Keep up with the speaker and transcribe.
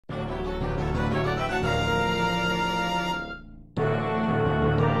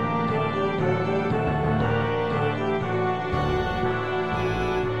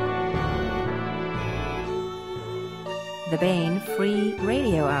the Baen Free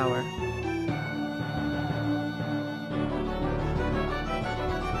Radio Hour.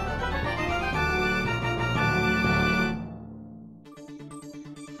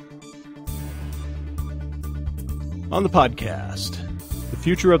 On the podcast, the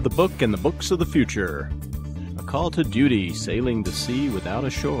future of the book and the books of the future, a call to duty sailing the sea without a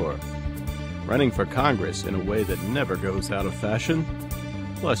shore, running for Congress in a way that never goes out of fashion,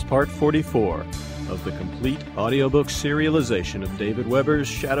 plus part 44 of the complete audiobook serialization of David Weber's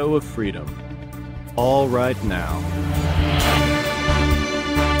Shadow of Freedom. All right now.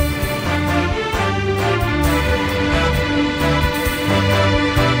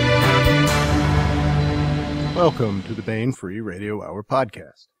 Welcome to the Baen Free Radio Hour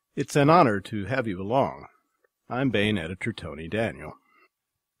podcast. It's an honor to have you along. I'm Baen editor Tony Daniel.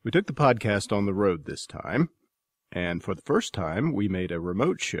 We took the podcast on the road this time, and for the first time we made a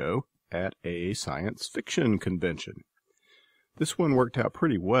remote show at a science fiction convention. This one worked out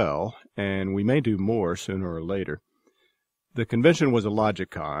pretty well, and we may do more sooner or later. The convention was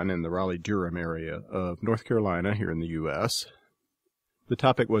Illogicon in the Raleigh-Durham area of North Carolina here in the U.S. The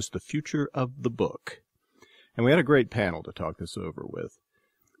topic was the future of the book. And we had a great panel to talk this over with.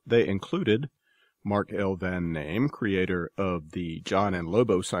 They included Mark L. Van Name, creator of the John and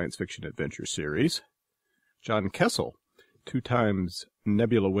Lobo science fiction adventure series, John Kessel, 2 times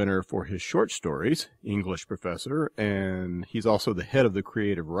Nebula winner for his short stories, English professor, and he's also the head of the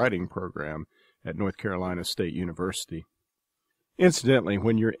creative writing program at North Carolina State University. Incidentally,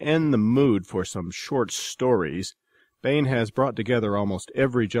 when you're in the mood for some short stories, Baen has brought together almost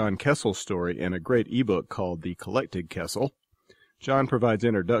every John Kessel story in a great ebook called The Collected Kessel. John provides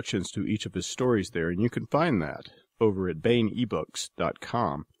introductions to each of his stories there, and you can find that over at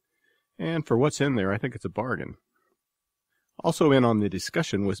baenebooks.com. And for what's in there, I think it's a bargain. Also in on the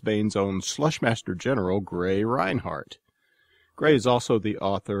discussion was Baen's own Slushmaster General, Gray Rinehart. Gray is also the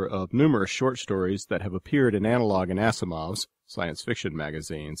author of numerous short stories that have appeared in Analog and Asimov's science fiction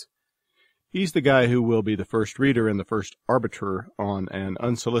magazines. He's the guy who will be the first reader and the first arbiter on an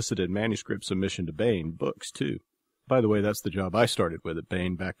unsolicited manuscript submission to Baen Books, too. By the way, that's the job I started with at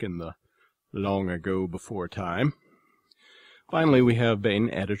Baen back in the long ago before time. Finally, we have Baen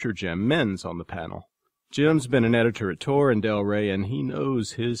editor Jim Minz on the panel. Jim's been an editor at Tor and Del Rey, and he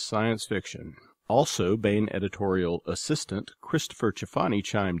knows his science fiction. Also, Baen editorial assistant Christopher Ciafani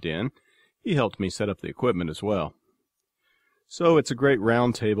chimed in. He helped me set up the equipment as well. So it's a great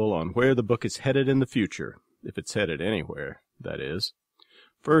roundtable on where the book is headed in the future, if it's headed anywhere, that is.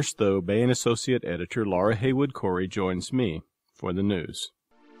 First, though, Baen Associate Editor Laura Haywood Corey joins me for the news.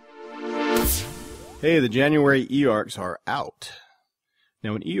 Hey, the January eARCs are out.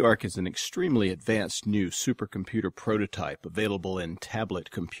 Now, an eARC is an extremely advanced new supercomputer prototype available in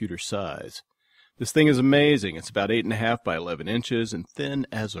tablet computer size. This thing is amazing. It's about 8.5 by 11 inches and thin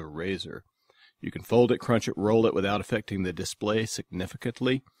as a razor. You can fold it, crunch it, roll it without affecting the display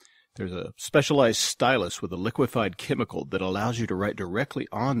significantly. There's a specialized stylus with a liquefied chemical that allows you to write directly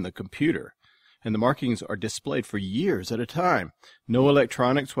on the computer. And the markings are displayed for years at a time. No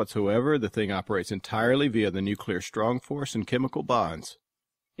electronics whatsoever. The thing operates entirely via the nuclear strong force and chemical bonds.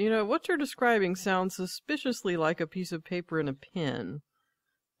 You know, what you're describing sounds suspiciously like a piece of paper and a pen.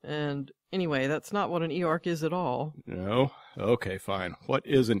 And anyway, that's not what an eARC is at all. No? Okay, fine. What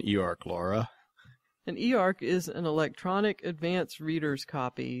is an eARC, Laura? An eARC is an electronic advanced reader's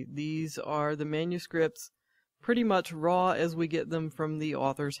copy. These are the manuscripts pretty much raw as we get them from the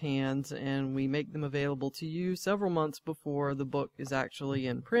author's hands, and we make them available to you several months before the book is actually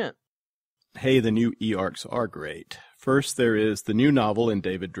in print. Hey, the new eARCs are great. First, there is the new novel in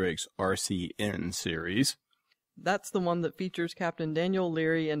David Drake's RCN series. That's the one that features Captain Daniel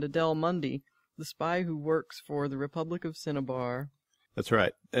Leary and Adele Mundy, the spy who works for the Republic of Cinnabar. That's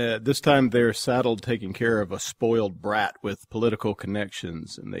right. This time they're saddled taking care of a spoiled brat with political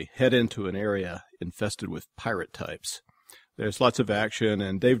connections, and they head into an area infested with pirate types. There's lots of action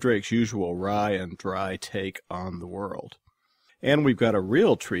and Dave Drake's usual wry and dry take on the world. And we've got a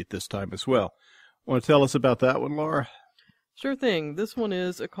real treat this time as well. Want to tell us about that one, Laura? Sure thing. This one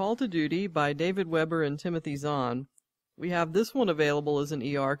is A Call to Duty by David Weber and Timothy Zahn. We have this one available as an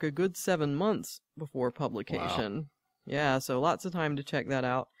eARC a good 7 months before publication. Wow. Yeah, so lots of time to check that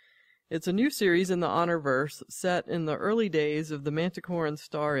out. It's a new series in the Honorverse set in the early days of the Manticoran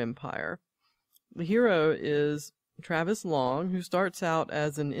Star Empire. The hero is Travis Long, who starts out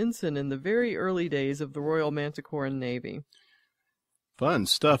as an ensign in the very early days of the Royal Manticoran Navy. Fun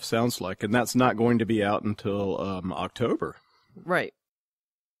stuff, sounds like, and that's not going to be out until October. Right.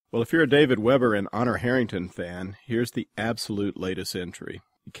 Well, if you're a David Weber and Honor Harrington fan, here's the absolute latest entry.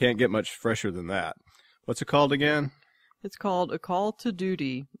 You can't get much fresher than that. What's it called again? It's called A Call to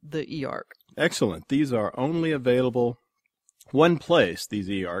Duty, the eArc. Excellent. These are only available one place, these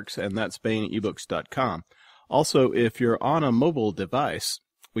eArcs, and that's BaneEbooks.com. Also, if you're on a mobile device,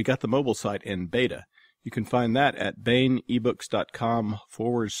 we got the mobile site in beta. You can find that at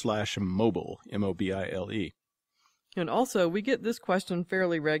BaneEbooks.com/mobile, M-O-B-I-L-E. And also, we get this question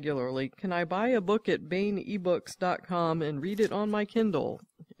fairly regularly. Can I buy a book at BaneEbooks.com and read it on my Kindle?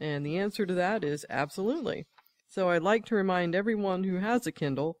 And the answer to that is absolutely. So I'd like to remind everyone who has a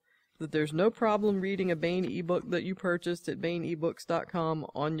Kindle that there's no problem reading a Bane ebook that you purchased at BaneEbooks.com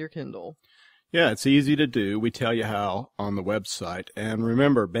on your Kindle. Yeah, it's easy to do. We tell you how on the website. And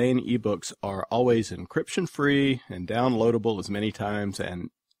remember, Bane ebooks are always encryption-free and downloadable as many times and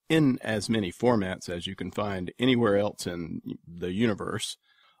in as many formats as you can find anywhere else in the universe.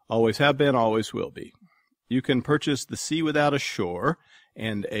 Always have been, always will be. You can purchase The Sea Without a Shore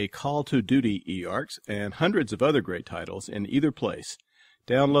and A Call to Duty eArcs and hundreds of other great titles in either place.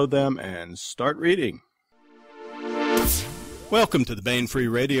 Download them and start reading. Welcome to the Bane Free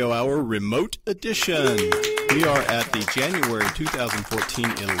Radio Hour Remote Edition. We are at the January 2014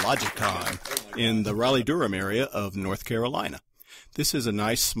 Illogicon in the Raleigh-Durham area of North Carolina. This is a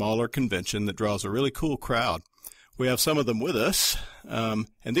nice, smaller convention that draws a really cool crowd. We have some of them with us, and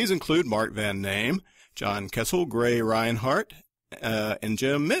these include Mark Van Name, John Kessel, Gray Rinehart, and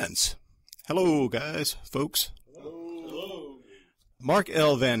Jim Minz. Hello, guys, folks. Hello. Mark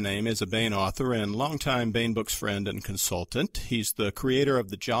L. Van Name is a Bane author and longtime Bane Books friend and consultant. He's the creator of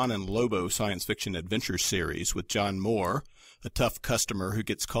the John and Lobo science fiction adventure series with John Moore, a tough customer who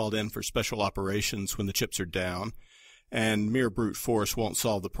gets called in for special operations when the chips are down, and mere brute force won't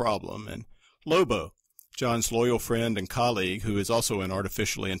solve the problem. And Lobo, John's loyal friend and colleague, who is also an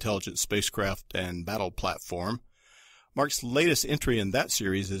artificially intelligent spacecraft and battle platform. Mark's latest entry in that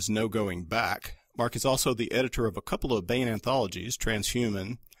series is No Going Back. Mark is also the editor of a couple of Bane anthologies,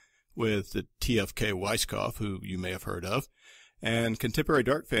 Transhuman with the TFK Weisskopf, who you may have heard of, and contemporary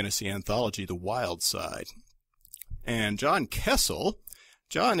dark fantasy anthology, The Wild Side. And John Kessel.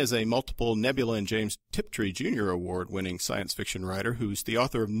 John is a multiple Nebula and James Tiptree Jr. award-winning science fiction writer who's the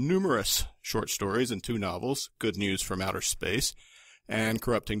author of numerous short stories and 2 novels, Good News from Outer Space and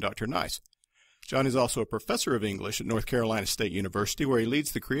Corrupting Dr. Nice. John is also a professor of English at North Carolina State University, where he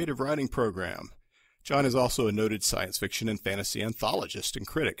leads the creative writing program. John is also a noted science fiction and fantasy anthologist and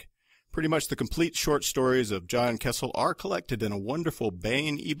critic. Pretty much the complete short stories of John Kessel are collected in a wonderful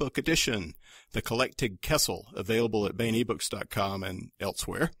Bane ebook edition, the Collected Kessel, available at BaneEbooks.com and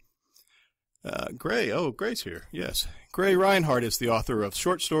elsewhere. Gray's here, yes. Gray Rinehart is the author of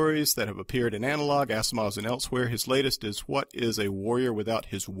short stories that have appeared in Analog, Asimov's, and elsewhere. His latest is What is a Warrior Without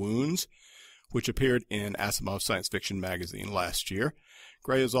His Wounds, which appeared in Asimov's Science Fiction magazine last year.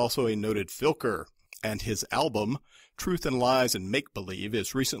 Gray is also a noted filker, and his album, Truth and Lies and Make-Believe,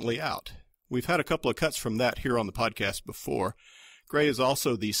 is recently out. We've had a couple of cuts from that here on the podcast before. Gray is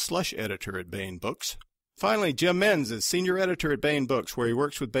also the slush editor at Bane Books. Finally, Jim Minz is senior editor at Bane Books, where he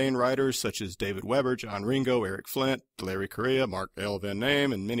works with Bane writers such as David Weber, John Ringo, Eric Flint, Larry Correa, Mark L. Van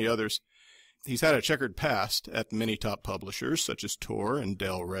Name, and many others. He's had a checkered past at many top publishers such as Tor and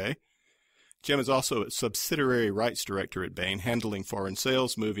Del Rey. Jim is also a subsidiary rights director at Bane, handling foreign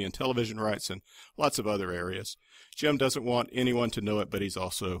sales, movie and television rights, and lots of other areas. Jim doesn't want anyone to know it, but he's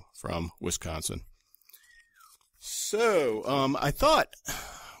also from Wisconsin. So, I thought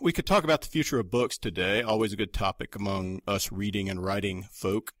we could talk about the future of books today. Always a good topic among us reading and writing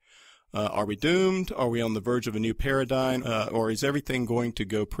folk. Are we doomed? Are we on the verge of a new paradigm? Or is everything going to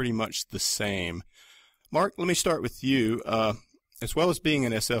go pretty much the same? Mark, let me start with you. As well as being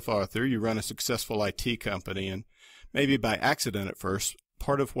an SF author, you run a successful IT company, and maybe by accident at first,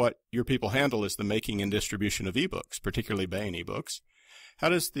 part of what your people handle is the making and distribution of ebooks, particularly Bane ebooks. How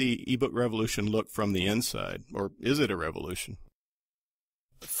does the ebook revolution look from the inside, or is it a revolution?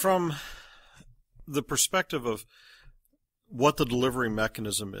 From the perspective of what the delivery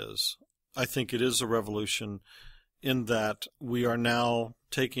mechanism is, I think it is a revolution in that we are now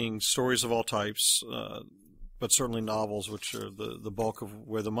taking stories of all types, but certainly novels, which are the bulk of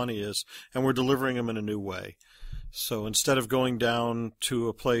where the money is, and we're delivering them in a new way. So instead of going down to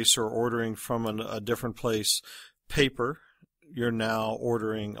a place or ordering from a different place paper, you're now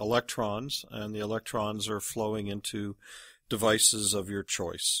ordering electrons, and the electrons are flowing into devices of your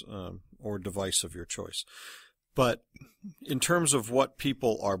choice, or device of your choice. But in terms of what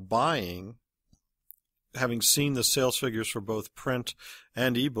people are buying, having seen the sales figures for both print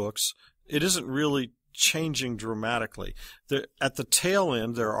and ebooks, it isn't really changing dramatically. At the tail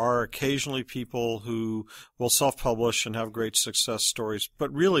end, there are occasionally people who will self-publish and have great success stories,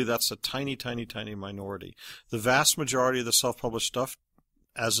 but really that's a tiny, tiny, tiny minority. The vast majority of the self-published stuff,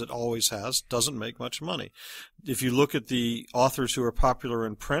 as it always has, doesn't make much money. If you look at the authors who are popular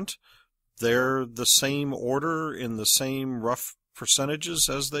in print, they're the same order in the same rough percentages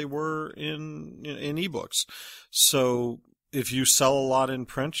as they were in ebooks. So if you sell a lot in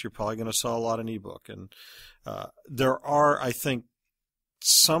print, you're probably going to sell a lot in ebook. And there are, I think,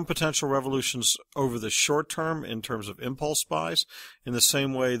 some potential revolutions over the short term in terms of impulse buys, in the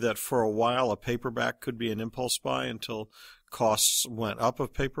same way that for a while a paperback could be an impulse buy until costs went up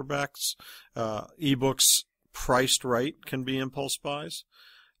of paperbacks. Ebooks priced right can be impulse buys.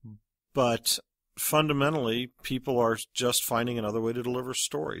 But fundamentally, people are just finding another way to deliver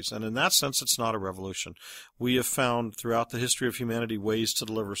stories. And in that sense, it's not a revolution. We have found throughout the history of humanity ways to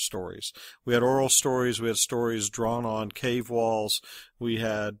deliver stories. We had oral stories. We had stories drawn on cave walls. We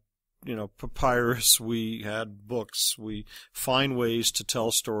had, papyrus. We had books. We find ways to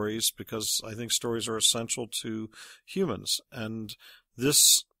tell stories because I think stories are essential to humans. And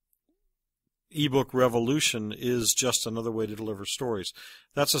this ebook revolution is just another way to deliver stories.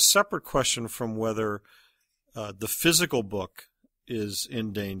 That's a separate question from whether the physical book is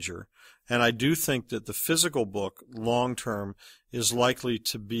in danger. And I do think that the physical book, long term, is likely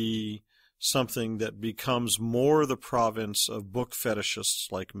to be something that becomes more the province of book fetishists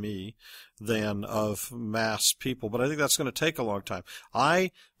like me than of mass people. But I think that's going to take a long time.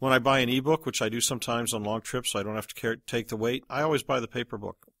 When I buy an ebook, which I do sometimes on long trips so I don't have to take the weight, I always buy the paper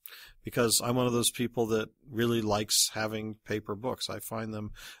book, because I'm one of those people that really likes having paper books. I find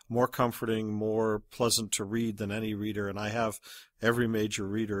them more comforting, more pleasant to read than any reader, and I have every major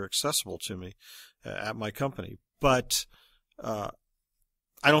reader accessible to me at my company. But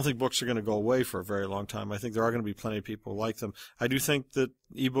I don't think books are going to go away for a very long time. I think there are going to be plenty of people who like them. I do think that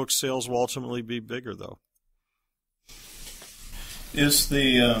ebook sales will ultimately be bigger, though. So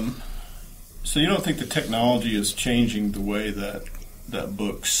you don't think the technology is changing the way that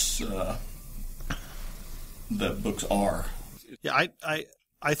books are? Yeah,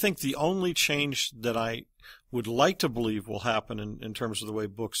 I think the only change that I would like to believe will happen in terms of the way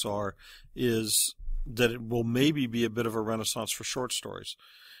books are is that it will maybe be a bit of a renaissance for short stories,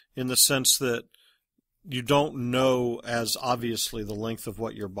 in the sense that you don't know as obviously the length of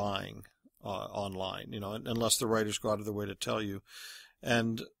what you're buying online, unless the writers go out of their way to tell you.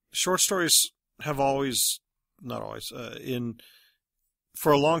 And short stories have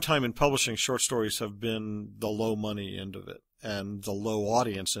for a long time in publishing, short stories have been the low money end of it and the low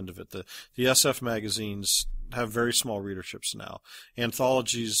audience end of it. The SF magazines have very small readerships now.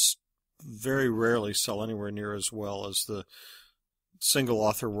 Anthologies very rarely sell anywhere near as well as the single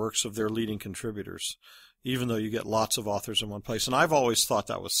author works of their leading contributors, even though you get lots of authors in one place. And I've always thought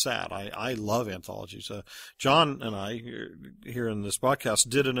that was sad. I love anthologies. John and I, here in this podcast,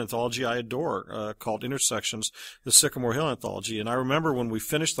 did an anthology I adore called Intersections, the Sycamore Hill Anthology. And I remember when we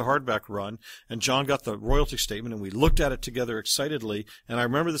finished the hardback run, and John got the royalty statement, and we looked at it together excitedly. And I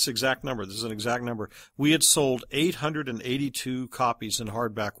remember this exact number. This is an exact number. We had sold 882 copies in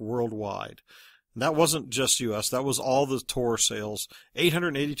hardback worldwide. And that wasn't just U.S. That was all the tour sales.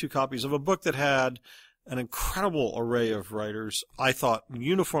 882 copies of a book that had an incredible array of writers. I thought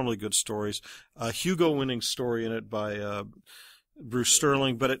uniformly good stories. A Hugo-winning story in it by Bruce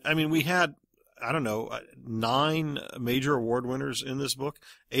Sterling. But we had, 9 major award winners in this book,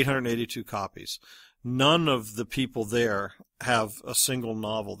 882 copies. None of the people there have a single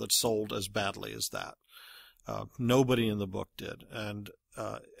novel that sold as badly as that. Nobody in the book did. And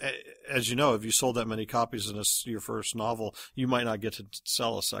as you know, if you sold that many copies in your first novel, you might not get to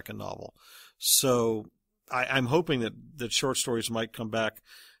sell a second novel. So I'm hoping that short stories might come back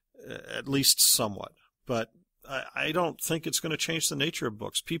at least somewhat. But I don't think it's going to change the nature of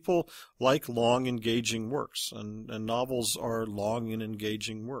books. People like long, engaging works, and novels are long and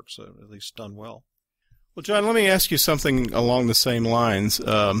engaging works, at least done well. Well, John, let me ask you something along the same lines.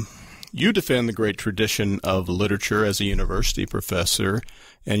 You defend the great tradition of literature as a university professor,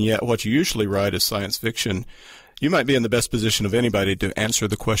 and yet what you usually write is science fiction. You might be in the best position of anybody to answer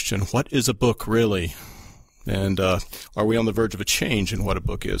the question, what is a book really? And are we on the verge of a change in what a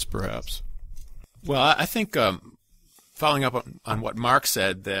book is, perhaps? Well, I think following up on what Mark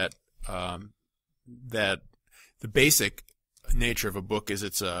said, that the basic nature of a book is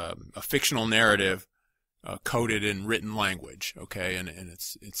it's a fictional narrative coded in written language, okay, and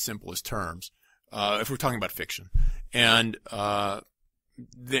its simplest terms, if we're talking about fiction. And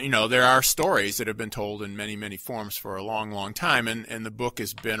there are stories that have been told in many, many forms for a long, long time, and the book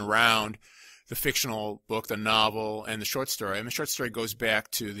has been around. the fictional book, the novel, and the short story. I mean, the short story goes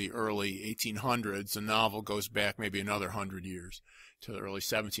back to the early 1800s. The novel goes back maybe another 100 years to the early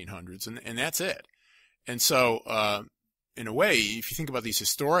 1700s, and that's it. And so, in a way, if you think about these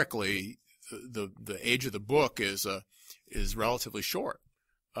historically, the age of the book is relatively short.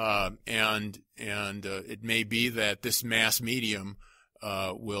 And it may be that this mass medium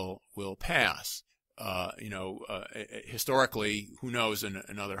will pass. Historically, who knows in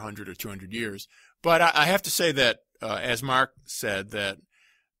another 100 or 200 years. But I have to say that, as Mark said, that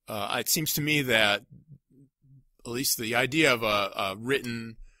it seems to me that at least the idea of a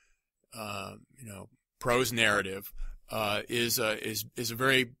written, prose narrative is a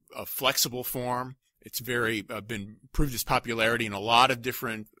very flexible form. It's very been proved its popularity in a lot of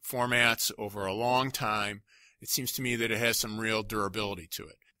different formats over a long time. It seems to me that it has some real durability to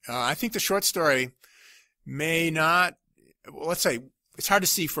it. I think the short story may not, well, let's say, it's hard to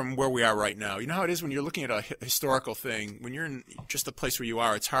see from where we are right now. You know how it is when you're looking at a historical thing, when you're in just the place where you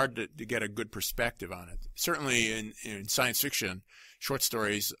are, it's hard to get a good perspective on it. Certainly in science fiction, short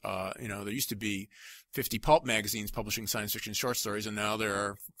stories, there used to be 50 pulp magazines publishing science fiction short stories, and now there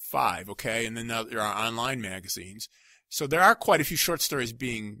are 5, okay? And then now there are online magazines. So there are quite a few short stories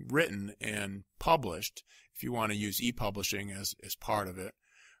being written and published, if you want to use e-publishing as part of it.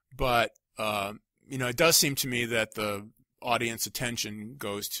 But, it does seem to me that the audience attention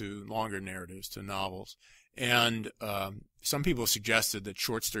goes to longer narratives, to novels. And some people suggested that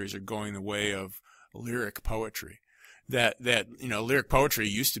short stories are going the way of lyric poetry. That lyric poetry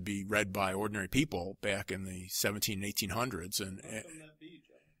used to be read by ordinary people back in the 17 and 1800s. And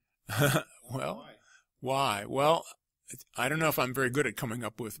well, why? Well, I don't know if I'm very good at coming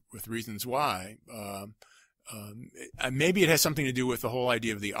up with reasons why. Maybe it has something to do with the whole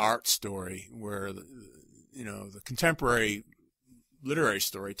idea of the art story, where the contemporary literary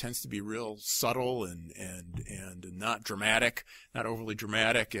story tends to be real subtle and not dramatic, not overly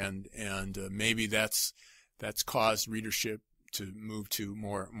dramatic, and maybe that's caused readership to move to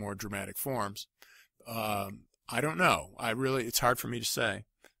more dramatic forms. I don't know. It's hard for me to say.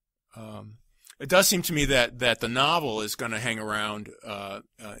 It does seem to me that the novel is going to hang around.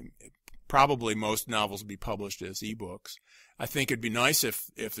 Probably most novels will be published as ebooks. I think it'd be nice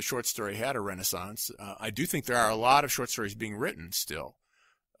if the short story had a renaissance. I do think there are a lot of short stories being written still,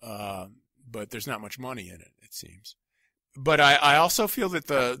 but there's not much money in it, it seems. But I also feel that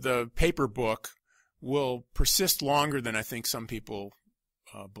the paper book will persist longer than I think some people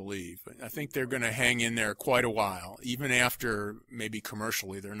believe. I think they're going to hang in there quite a while, even after maybe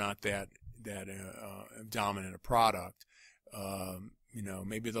commercially they're not that dominant a product.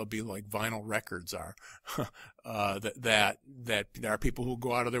 Maybe they'll be like vinyl records are. that there are people who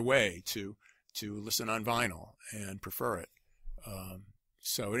go out of their way to listen on vinyl and prefer it.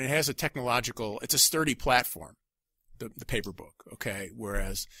 So it has it's a sturdy platform, the paper book, okay,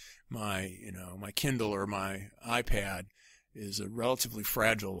 whereas my Kindle or my iPad is a relatively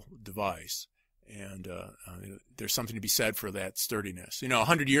fragile device. And there's something to be said for that sturdiness.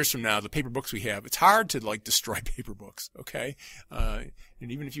 100 years from now, the paper books we have, it's hard to destroy paper books, okay? And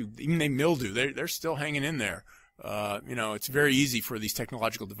even they mildew, they're still hanging in there. It's very easy for these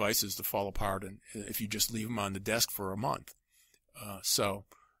technological devices to fall apart, and if you just leave them on the desk for a month. So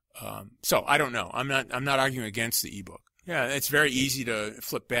I don't know. I'm not arguing against the ebook. Yeah, it's very easy to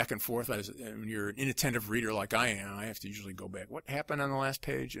flip back and forth. When you're an inattentive reader like I am, I have to usually go back. What happened on the last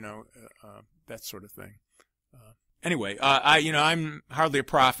page? That sort of thing. Anyway, I'm hardly a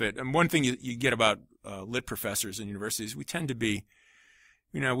prophet. And one thing you get about lit professors in universities, we tend to be,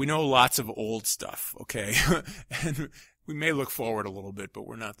 we know lots of old stuff, okay? And we may look forward a little bit, but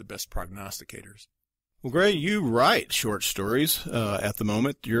we're not the best prognosticators. Well, Gray, you write short stories at the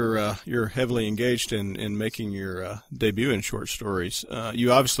moment. You're heavily engaged in making your debut in short stories.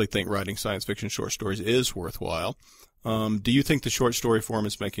 You obviously think writing science fiction short stories is worthwhile. Do you think the short story form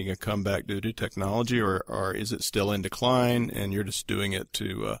is making a comeback due to technology, or is it still in decline and you're just doing it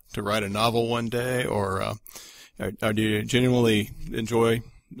to write a novel one day, or do you genuinely enjoy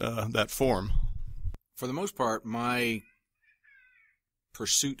that form? For the most part, my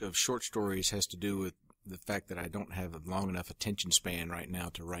pursuit of short stories has to do with the fact that I don't have a long enough attention span right now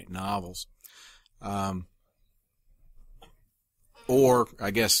to write novels. Or,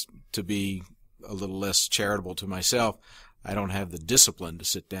 I guess, to be a little less charitable to myself, I don't have the discipline to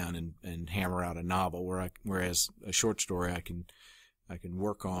sit down and hammer out a novel, whereas a short story I can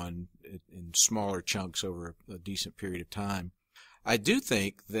work on in smaller chunks over a decent period of time. I do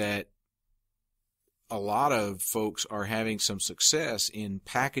think that a lot of folks are having some success in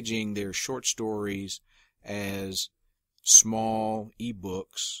packaging their short stories as small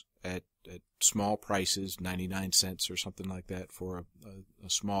ebooks at small prices, 99 cents or something like that for a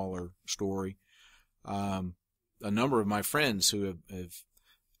smaller story. A number of my friends who have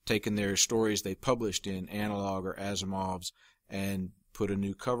taken their stories they published in Analog or Asimov's and put a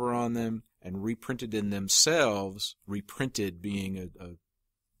new cover on them and reprinted them themselves, reprinted being a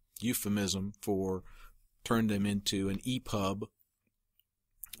euphemism for turned them into an EPUB.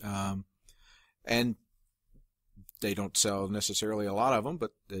 And they don't sell necessarily a lot of them,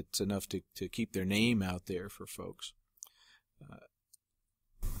 but it's enough to keep their name out there for folks.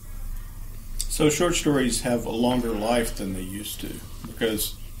 So short stories have a longer life than they used to,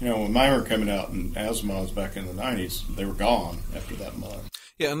 because, you know, when mine were coming out in Asimov's back in the 90s, they were gone after that month.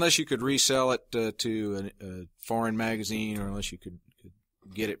 Yeah, unless you could resell it to a foreign magazine, or unless you could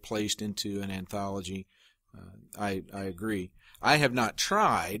get it placed into an anthology. I agree. I have not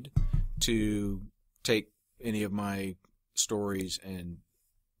tried to take any of my stories and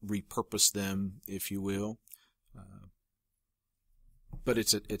repurpose them, if you will. But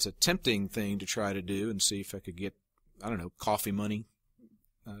it's a tempting thing to try to do and see if I could get, I don't know, coffee money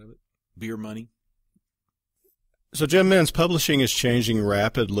out of it, beer money. So, Jim Minz, publishing is changing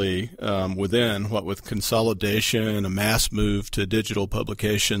rapidly with consolidation, a mass move to digital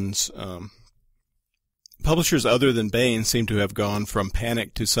publications. Publishers other than Baen seem to have gone from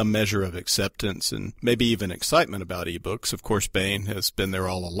panic to some measure of acceptance and maybe even excitement about ebooks. Of course, Baen has been there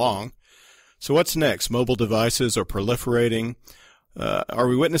all along. So what's next? Mobile devices are proliferating. Are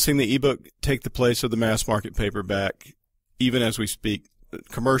we witnessing the ebook take the place of the mass market paperback, even as we speak,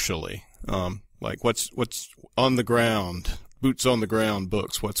 commercially? Like what's on the ground, boots on the ground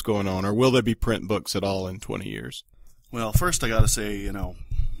books, what's going on? Or will there be print books at all in 20 years? Well, first I got to say, you know,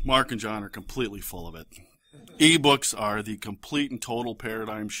 Mark and John are completely full of it. Ebooks are the complete and total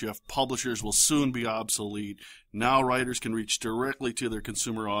paradigm shift. Publishers will soon be obsolete. Now writers can reach directly to their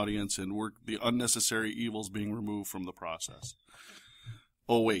consumer audience and work the unnecessary evils being removed from the process.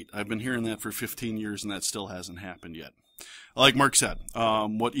 Oh, wait, I've been hearing that for 15 years and that still hasn't happened yet. Like Mark said,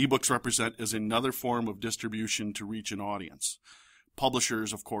 what ebooks represent is another form of distribution to reach an audience.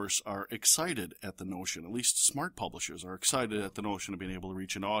 Publishers, of course, are excited at the notion, at least smart publishers are excited at the notion of being able to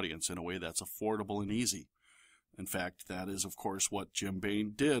reach an audience in a way that's affordable and easy. In fact, that is, of course, what Jim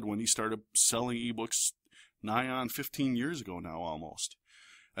Baen did when he started selling ebooks nigh on 15 years ago now almost,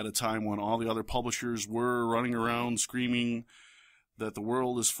 at a time when all the other publishers were running around screaming that the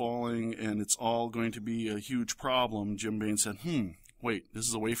world is falling and it's all going to be a huge problem. Jim Baen said, wait, this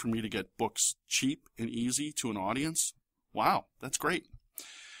is a way for me to get books cheap and easy to an audience? Wow, that's great.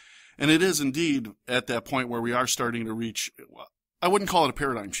 And it is indeed at that point where we are starting to reach, I wouldn't call it a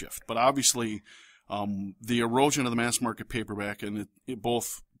paradigm shift, but obviously the erosion of the mass market paperback, and it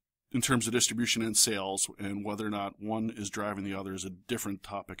both in terms of distribution and sales, and whether or not one is driving the other is a different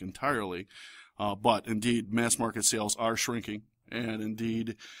topic entirely. But indeed, mass market sales are shrinking, and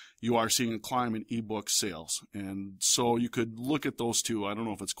indeed, you are seeing a climb in ebook sales. And so you could look at those two. I don't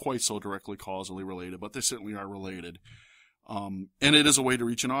know if it's quite so directly causally related, but they certainly are related. And it is a way to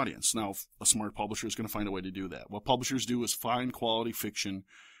reach an audience. Now, a smart publisher is going to find a way to do that. What publishers do is find quality fiction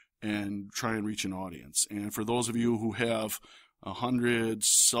and try and reach an audience. And for those of you who have 100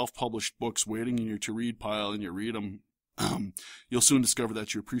 self-published books waiting in your to-read pile and you read them, you'll soon discover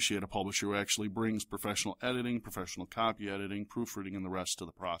that you appreciate a publisher who actually brings professional editing, professional copy editing, proofreading, and the rest to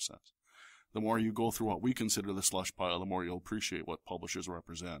the process. The more you go through what we consider the slush pile, the more you'll appreciate what publishers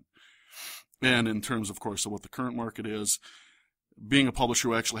represent. And in terms, of course, of what the current market is, being a publisher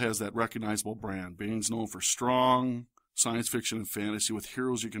who actually has that recognizable brand. Baen's known for strong science fiction and fantasy with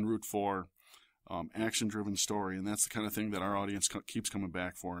heroes you can root for, action-driven story, and that's the kind of thing that our audience keeps coming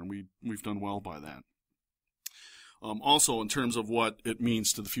back for, and we've done well by that. Also, in terms of what it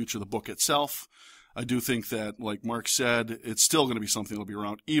means to the future of the book itself, I do think that, like Mark said, it's still going to be something that will be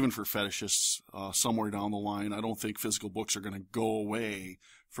around, even for fetishists, somewhere down the line. I don't think physical books are going to go away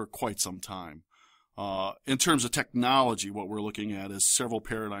for quite some time. In terms of technology, what we're looking at is several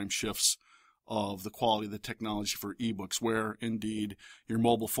paradigm shifts of the quality of the technology for ebooks, where indeed your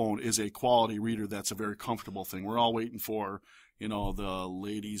mobile phone is a quality reader. That's a very comfortable thing. We're all waiting for, the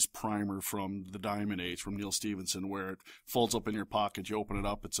ladies' primer from the Diamond Age from Neil Stephenson, where it folds up in your pocket, you open it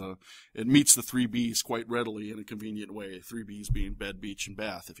up, it meets the 3 B's quite readily in a convenient way. 3 B's being bed, beach, and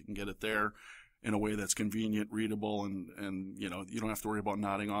bath. If you can get it there in a way that's convenient, readable, and you don't have to worry about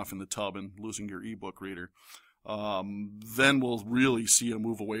nodding off in the tub and losing your ebook reader. Then we'll really see a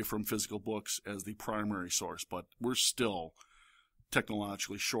move away from physical books as the primary source, but we're still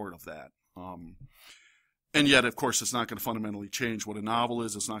technologically short of that. And yet, of course, it's not going to fundamentally change what a novel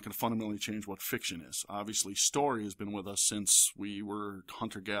is. It's not going to fundamentally change what fiction is. Obviously, story has been with us since we were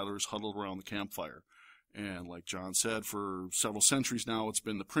hunter-gatherers huddled around the campfire. And like John said, for several centuries now, it's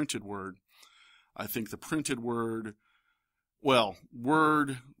been the printed word. I think the printed word, well,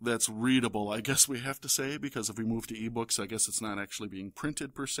 word that's readable, I guess we have to say, because if we move to ebooks, I guess it's not actually being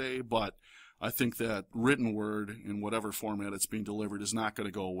printed per se, but I think that written word in whatever format it's being delivered is not going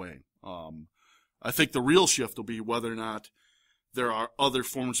to go away. I think the real shift will be whether or not there are other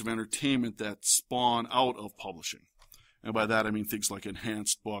forms of entertainment that spawn out of publishing. And by that I mean things like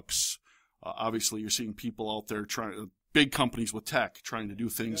enhanced books. Obviously, you're seeing people out there big companies with tech trying to do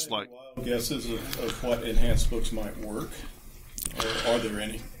things like... Wild guesses of what enhanced books might work? Or are there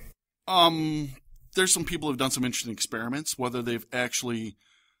any? There's some people who have done some interesting experiments. Whether they've actually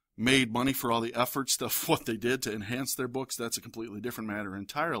made money for all the efforts of what they did to enhance their books, that's a completely different matter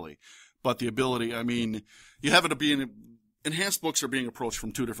entirely. But the ability, I mean, you have it to be enhanced books are being approached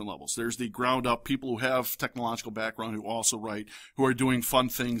from two different levels. There's the ground up people who have technological background who also write, who are doing fun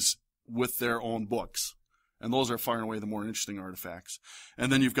things with their own books. And those are far and away the more interesting artifacts.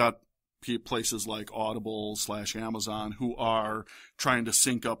 And then you've got places like Audible / Amazon who are trying to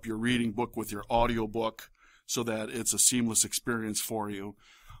sync up your reading book with your audio book so that it's a seamless experience for you.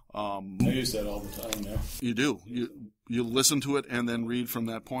 I use that all the time now. You do. You listen to it and then read from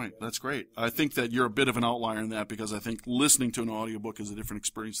that point. That's great. I think that you're a bit of an outlier in that because I think listening to an audiobook is a different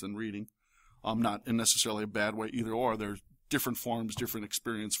experience than reading. Not in necessarily a bad way either or. There's different forms, different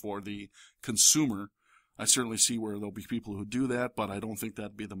experience for the consumer. I certainly see where there'll be people who do that, but I don't think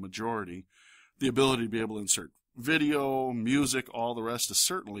that'd be the majority. The ability to be able to insert video, music, all the rest is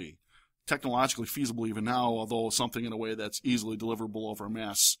certainly technologically feasible even now, although something in a way that's easily deliverable over a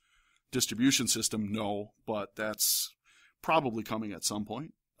mass distribution system, no, but that's probably coming at some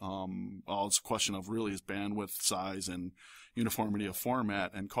point. All it's a question of really is bandwidth, size, and uniformity of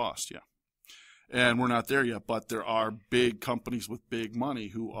format and cost, yeah. And we're not there yet, but there are big companies with big money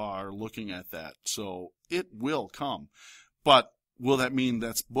who are looking at that. So it will come. But will that mean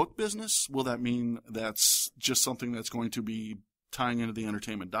that's book business? Will that mean that's just something that's going to be tying into the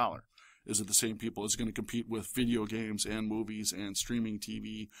entertainment dollar? Is it the same people? Is it going to compete with video games and movies and streaming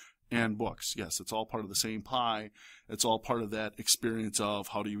TV and books? Yes, it's all part of the same pie. It's all part of that experience of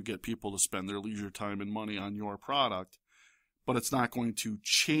how do you get people to spend their leisure time and money on your product. But it's not going to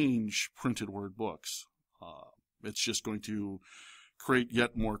change printed word books. It's just going to create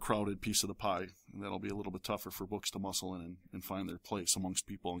yet more crowded piece of the pie. And that'll be a little bit tougher for books to muscle in and find their place amongst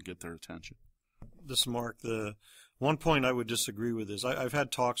people and get their attention. This, Mark, the one point I would disagree with is I've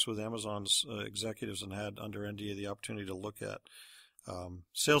had talks with Amazon's executives and had under NDA the opportunity to look at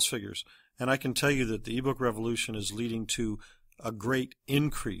sales figures. And I can tell you that the ebook revolution is leading to a great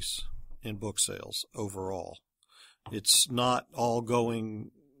increase in book sales overall. It's not all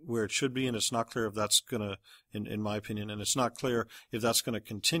going where it should be, and it's not clear if that's going to, in my opinion, and it's not clear if that's going to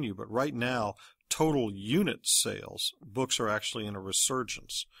continue. But right now, total unit sales, books are actually in a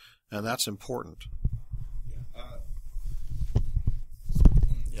resurgence, and that's important.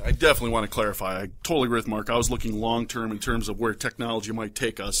 Yeah, I definitely want to clarify. I totally agree with Mark. I was looking long-term in terms of where technology might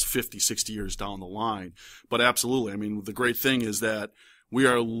take us 50, 60 years down the line. But absolutely, I mean, the great thing is that we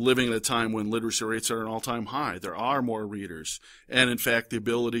are living at a time when literacy rates are at an all-time high. There are more readers. And, in fact, the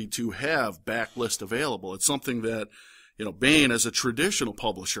ability to have backlist available. It's something that, Bain, as a traditional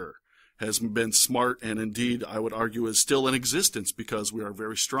publisher, has been smart and, indeed, I would argue is still in existence because we are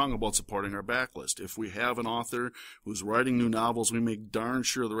very strong about supporting our backlist. If we have an author who's writing new novels, we make darn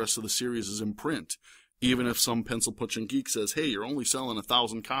sure the rest of the series is in print. Even if some pencil-pushing geek says, hey, you're only selling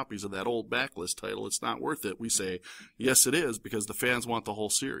 1,000 copies of that old backlist title, it's not worth it. We say, yes, it is, because the fans want the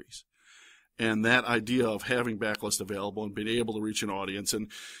whole series. And that idea of having backlist available and being able to reach an audience,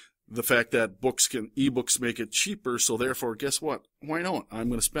 and the fact that ebooks make it cheaper, so therefore, guess what? Why not? I'm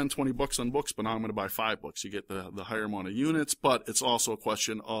going to spend $20 on books, but now I'm going to buy 5 books. You get the higher amount of units, but it's also a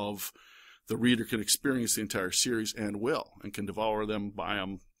question of the reader can experience the entire series and can devour them, buy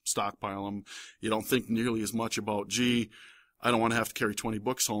them, stockpile them. You don't think nearly as much about, gee, I don't want to have to carry 20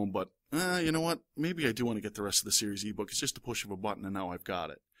 books home, but you know what? Maybe I do want to get the rest of the series ebook. It's just a push of a button, and now I've got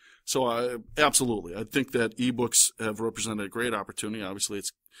it. So absolutely, I think that ebooks have represented a great opportunity. Obviously,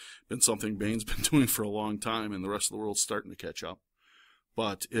 it's been something Bain's been doing for a long time, and the rest of the world's starting to catch up.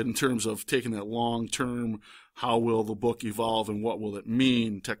 But in terms of taking that long-term, how will the book evolve and what will it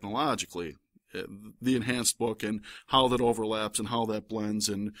mean technologically, the enhanced book and how that overlaps and how that blends,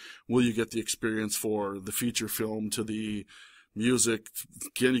 and will you get the experience for the feature film to the music.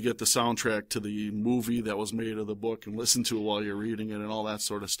 Can you get the soundtrack to the movie that was made of the book and listen to it while you're reading it and all that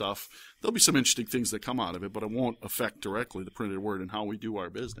sort of stuff? There'll be some interesting things that come out of it, but it won't affect directly the printed word and how we do our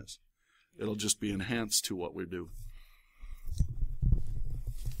business. It'll just be enhanced to what we do.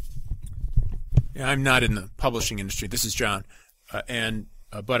 Yeah, I'm not in the publishing industry. This is John,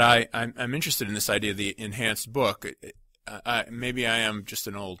 but I'm interested in this idea of the enhanced book. Maybe I am just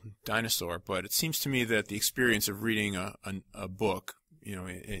an old dinosaur, but it seems to me that the experience of reading a book,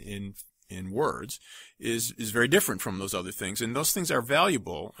 in words, is very different from those other things, and those things are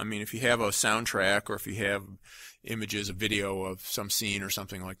valuable. I mean, if you have a soundtrack or if you have images, a video of some scene or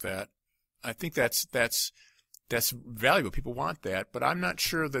something like that, I think that's valuable. People want that, but I'm not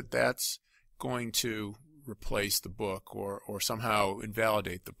sure that that's going to replace the book or somehow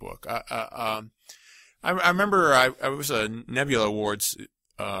invalidate the book. I remember I was a Nebula Awards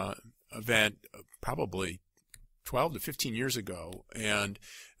event probably 12 to 15 years ago, and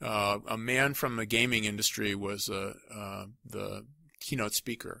a man from the gaming industry was the keynote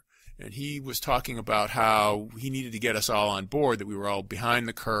speaker. And he was talking about how he needed to get us all on board, that we were all behind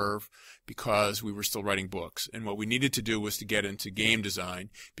the curve because we were still writing books. And what we needed to do was to get into game design,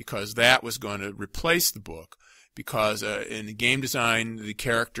 because that was going to replace the book. Because in game design, the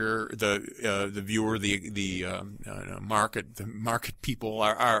character, the viewer, the market people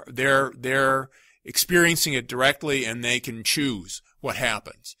they're experiencing it directly, and they can choose what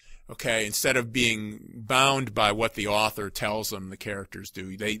happens. Okay, instead of being bound by what the author tells them the characters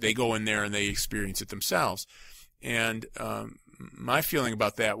do, they go in there and they experience it themselves. And my feeling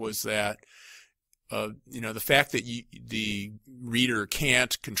about that was that the fact that the reader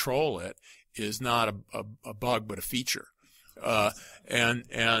can't control it is not a bug but a feature. He wants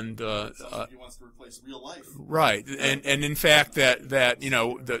to replace real life. Right, and in fact that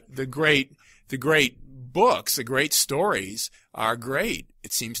the great books, the great stories are great,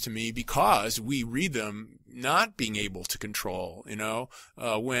 it seems to me, because we read them not being able to control.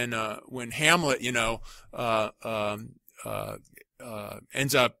 When Hamlet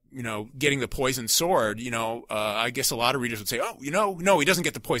ends up getting the poisoned sword, I guess a lot of readers would say, no, he doesn't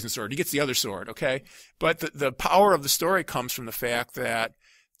get the poisoned sword, he gets the other sword. Okay, but the power of the story comes from the fact that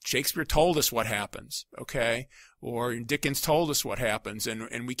Shakespeare told us what happens. Okay, or Dickens told us what happens,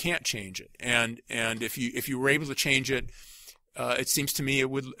 and we can't change it. And if you were able to change it, it seems to me it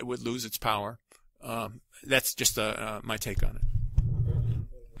would lose its power. That's just my take on it.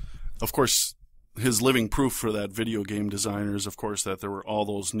 Of course, his living proof for that video game designer is, of course, that there were all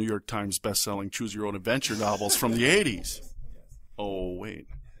those New York Times best-selling choose-your-own-adventure novels from the 80s. Oh, wait.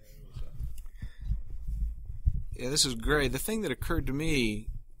 Yeah, this is great. The thing that occurred to me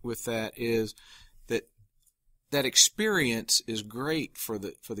with that is that experience is great for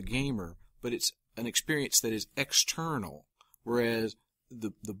the gamer, but it's an experience that is external, whereas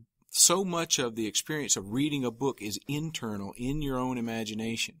the so much of the experience of reading a book is internal, in your own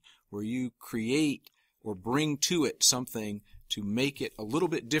imagination, where you create or bring to it something to make it a little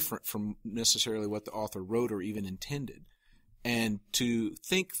bit different from necessarily what the author wrote or even intended. And to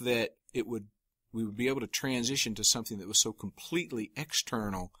think that we would be able to transition to something that was so completely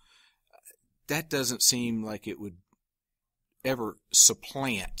external, that doesn't seem like it would ever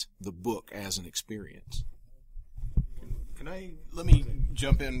supplant the book as an experience. Let me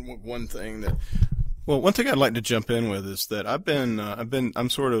jump in with one thing one thing I'd like to jump in with is that I'm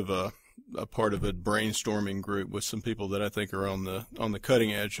sort of a part of a brainstorming group with some people that I think are on the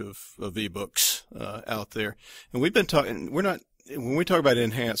cutting edge of ebooks out there. And we've been talking, when we talk about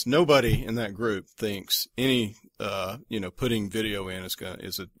enhanced, nobody in that group thinks any putting video in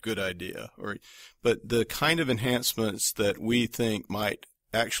is a good idea, but the kind of enhancements that we think might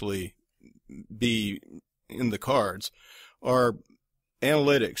actually be in the cards are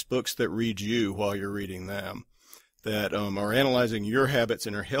analytics, books that read you while you're reading them, that are analyzing your habits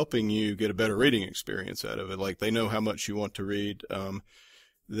and are helping you get a better reading experience out of it. Like, they know how much you want to read.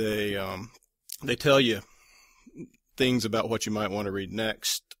 They tell you things about what you might want to read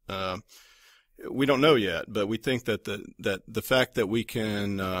next. We don't know yet, but we think that the fact that we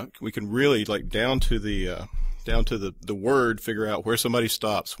can really, like, down to the word, figure out where somebody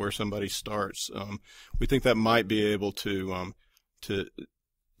stops, where somebody starts. We think that might be able to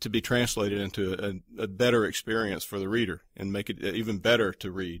be translated into a better experience for the reader and make it even better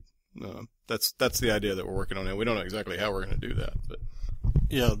to read. That's the idea that we're working on now. We don't know exactly how we're going to do that, but.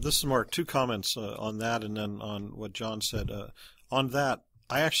 Yeah, this is Mark. Two comments on that, and then on what John said. On that,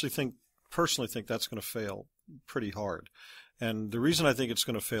 I actually personally think that's going to fail pretty hard. And the reason I think it's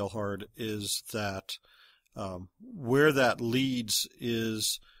going to fail hard is that where that leads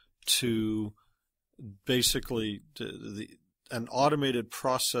is to basically an automated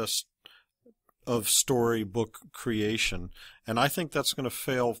process of storybook creation, and I think that's going to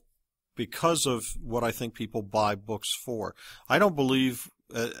fail because of what I think people buy books for. I don't believe,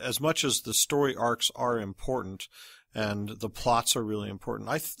 as much as the story arcs are important and the plots are really important,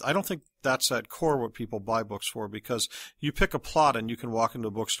 I don't think that's at core what people buy books for, because you pick a plot and you can walk into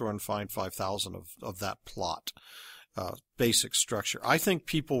a bookstore and find 5,000 of that plot. Basic structure. I think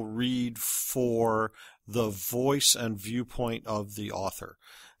people read for the voice and viewpoint of the author.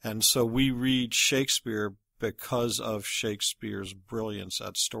 And so we read Shakespeare because of Shakespeare's brilliance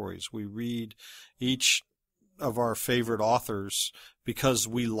at stories. We read each of our favorite authors because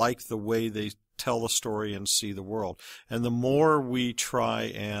we like the way they tell the story and see the world. And the more we try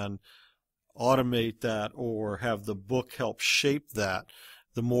and automate that or have the book help shape that,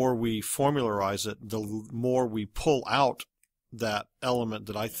 the more we formularize it, the more we pull out that element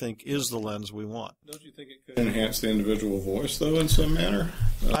that I think is the lens we want. Don't you think it could enhance the individual voice, though, in some manner?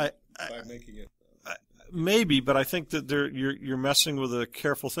 By making it... Maybe, but I think that you're messing with a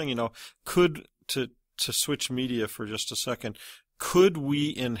careful thing. You know, to switch media for just a second, could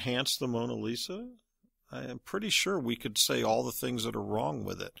we enhance the Mona Lisa? I am pretty sure we could say all the things that are wrong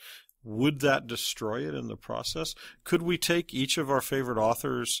with it. Would that destroy it in the process? Could we take each of our favorite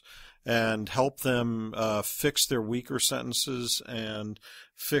authors and help them fix their weaker sentences and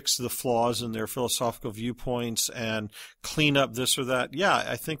fix the flaws in their philosophical viewpoints and clean up this or that? Yeah,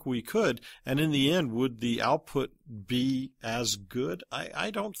 I think we could. And in the end, would the output be as good? I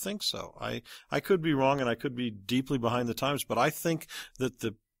don't think so. I could be wrong and I could be deeply behind the times, but I think that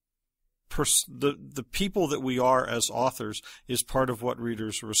the people that we are as authors is part of what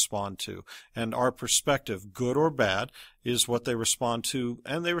readers respond to. And our perspective, good or bad, is what they respond to,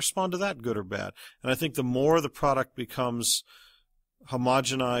 and they respond to that, good or bad. And I think the more the product becomes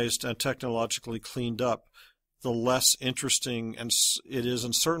homogenized and technologically cleaned up, the less interesting it is,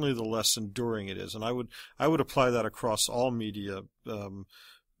 and certainly the less enduring it is. And I would apply that across all media,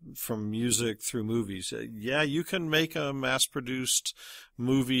 from music through movies. Yeah, you can make a mass-produced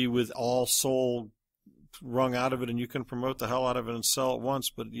movie with all soul wrung out of it, and you can promote the hell out of it and sell it once,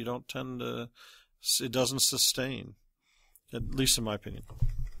 but you don't it doesn't sustain, at least in my opinion.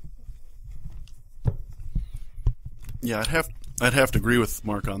 Yeah, I'd have to agree with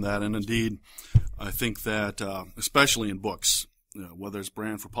Mark on that, and indeed, I think that especially in books, you know, whether it's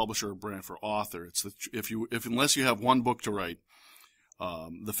brand for publisher or brand for author, it's unless you have one book to write,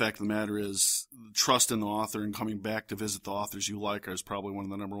 the fact of the matter is, trust in the author and coming back to visit the authors you like is probably one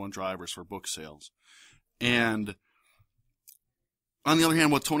of the number one drivers for book sales. And on the other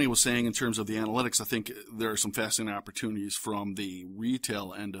hand, what Tony was saying in terms of the analytics, I think there are some fascinating opportunities from the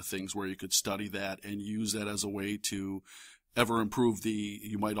retail end of things where you could study that and use that as a way to ever improve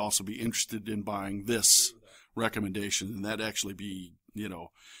you might also be interested in buying this recommendation, and that actually be, you know,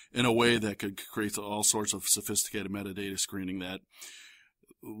 in a way that could create all sorts of sophisticated metadata screening that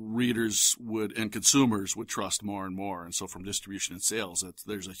readers and consumers would trust more and more. And so from distribution and sales,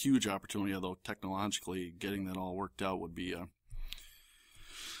 there's a huge opportunity, although technologically getting that all worked out would be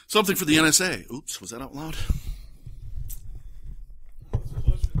something for the NSA. Oops, was that out loud?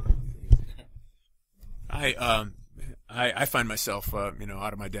 I find myself, out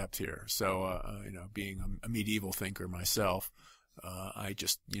of my depth here. So, being a medieval thinker myself, I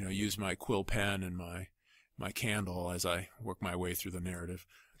just, use my quill pen and my candle as I work my way through the narrative.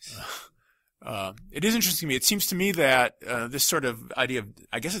 It is interesting to me. It seems to me that this sort of idea of,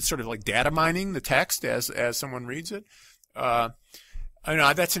 I guess it's sort of like data mining the text as someone reads it. I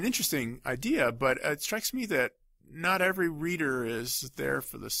know that's an interesting idea, but it strikes me that not every reader is there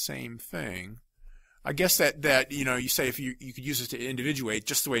for the same thing. I guess that you say if you could use it to individuate,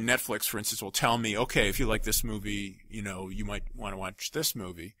 just the way Netflix, for instance, will tell me, okay, if you like this movie, you might want to watch this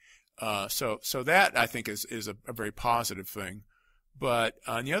movie. So that I think is a very positive thing. But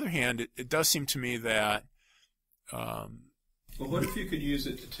on the other hand, it does seem to me that. Well, what if you could use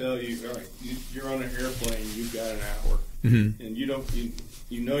it to tell you, all right, you're on an airplane, you've got an hour, mm-hmm. and you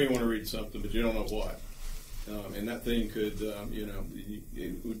want to read something, but you don't know what. And that thing could,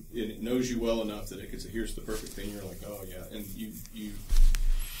 it knows you well enough that it could say, here's the perfect thing. You're like, oh yeah, and you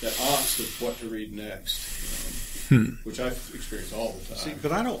that angst of what to read next, which I've experienced all the time. See,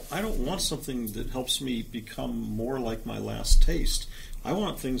 but I don't want something that helps me become more like my last taste. I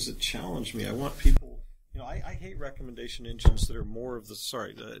want things that challenge me. I want people. I hate recommendation engines that are more of the.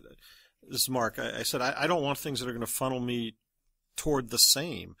 Sorry, this is Mark. I said I don't want things that are going to funnel me toward the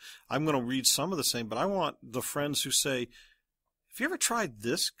same. I'm going to read some of the same, but I want the friends who say, have you ever tried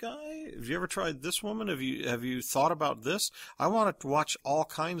this guy? Have you ever tried this woman? Have you thought about this? I want to watch all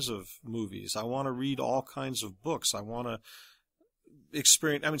kinds of movies. I want to read all kinds of books. I want to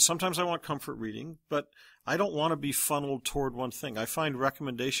experience. I mean, sometimes I want comfort reading, but I don't want to be funneled toward one thing. I find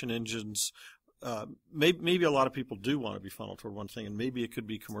recommendation engines. Maybe a lot of people do want to be funneled toward one thing, and maybe it could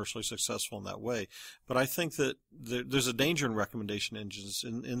be commercially successful in that way. But I think that there's a danger in recommendation engines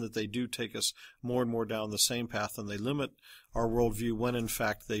in that they do take us more and more down the same path, and they limit our worldview when, in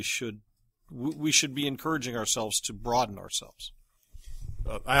fact, we should be encouraging ourselves to broaden ourselves.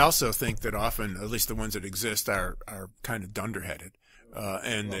 I also think that often, at least the ones that exist, are kind of dunderheaded.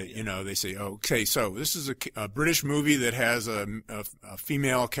 They say, okay, so this is a British movie that has a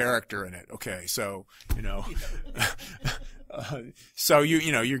female character in it. Okay, so, so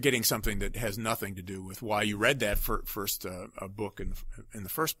you're getting something that has nothing to do with why you read that first book in the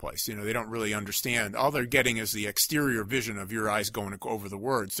first place. They don't really understand. All they're getting is the exterior vision of your eyes going over the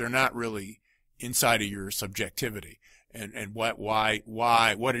words. They're not really inside of your subjectivity and what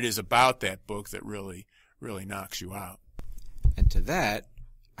it is about that book that really knocks you out. And to that,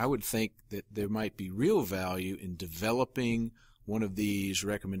 I would think that there might be real value in developing one of these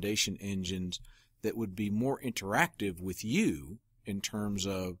recommendation engines that would be more interactive with you in terms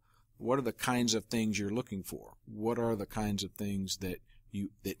of what are the kinds of things you're looking for? What are the kinds of things that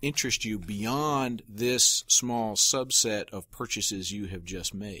interest you beyond this small subset of purchases you have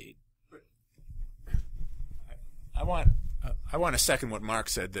just made? I want to second what Mark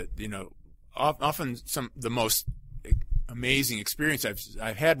said, that often the most amazing experience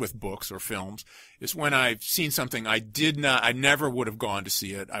I've had with books or films is when I've seen something I never would have gone to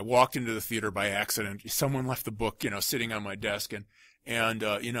see it. I walked into the theater by accident. Someone left the book, sitting on my desk, and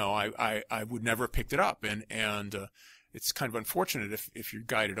I would never have picked it up, and it's kind of unfortunate if you're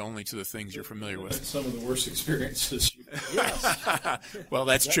guided only to the things you're familiar with. That's some of the worst experiences. Yes. Well,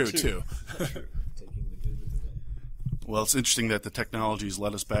 that's true too. Well, it's interesting that the technologies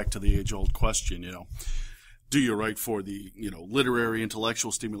led us back to the age-old question, do you write for the, literary,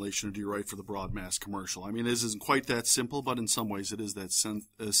 intellectual stimulation, or do you write for the broad mass commercial? I mean, it isn't quite that simple, but in some ways it is that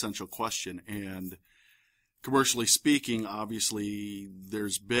essential question. And commercially speaking, obviously,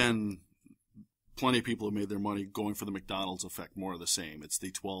 there's been plenty of people who made their money going for the McDonald's effect, more of the same. It's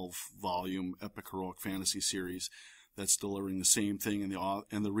the 12-volume epic heroic fantasy series that's delivering the same thing,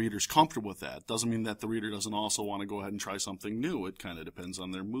 and the reader's comfortable with that. Doesn't mean that the reader doesn't also want to go ahead and try something new. It kind of depends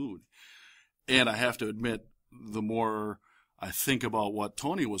on their mood. And I have to admit, the more I think about what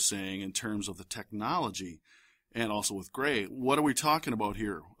Tony was saying in terms of the technology, and also with Gray, what are we talking about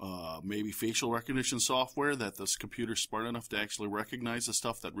here? Maybe facial recognition software that this computer's smart enough to actually recognize the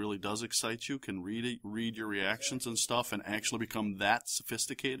stuff that really does excite you, can read your reactions and stuff, and actually become that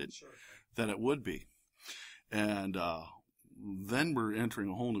sophisticated that it would be. And then we're entering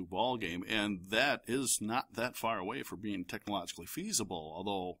a whole new ball game, and that is not that far away from being technologically feasible,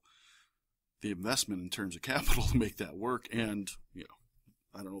 although the investment in terms of capital to make that work, and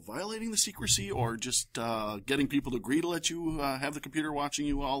I don't know, violating the secrecy or just getting people to agree to let you have the computer watching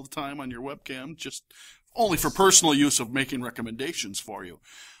you all the time on your webcam, just only for personal use of making recommendations for you.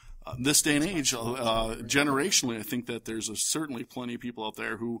 This day and age, generationally, I think that there's certainly plenty of people out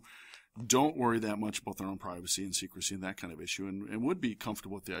there who don't worry that much about their own privacy and secrecy and that kind of issue, and would be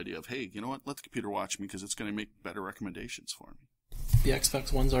comfortable with the idea of, hey, you know what, let the computer watch me because it's going to make better recommendations for me. The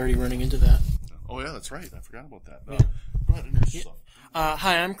Xbox One's already running into that. Oh, yeah, that's right. I forgot about that. Yeah. Go ahead, introduce yourself.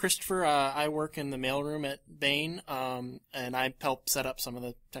 Hi, I'm Christopher. I work in the mailroom at Bain, and I help set up some of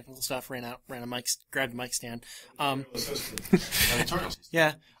the technical stuff, grabbed a mic stand.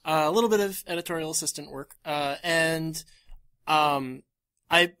 Yeah, a little bit of editorial assistant work. I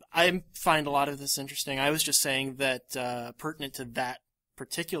find a lot of this interesting. I was just saying that pertinent to that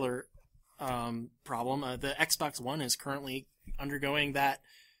particular problem, the Xbox One is currently undergoing that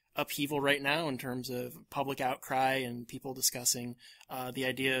upheaval right now in terms of public outcry and people discussing the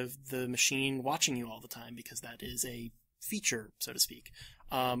idea of the machine watching you all the time, because that is a feature, so to speak.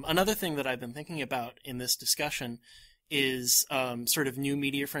 Another thing that I've been thinking about in this discussion is sort of new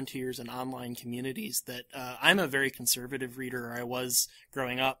media frontiers and online communities that I'm a very conservative reader, or I was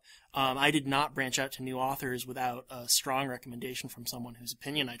growing up. I did not branch out to new authors without a strong recommendation from someone whose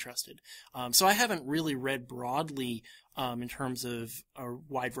opinion I trusted. So I haven't really read broadly in terms of a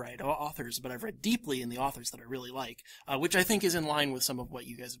wide variety of authors, but I've read deeply in the authors that I really like, which I think is in line with some of what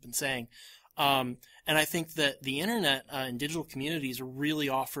you guys have been saying. And I think that the internet and digital communities really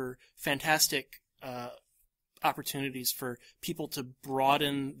offer fantastic opportunities for people to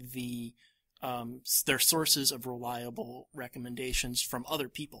broaden their sources of reliable recommendations from other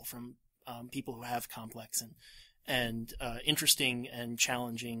people, from people who have complex and interesting and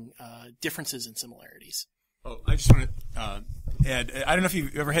challenging differences and similarities. Oh, I just want to add, I don't know if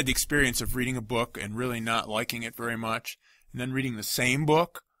you've ever had the experience of reading a book and really not liking it very much, and then reading the same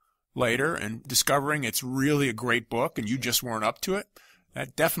book later and discovering it's really a great book and you just weren't up to it.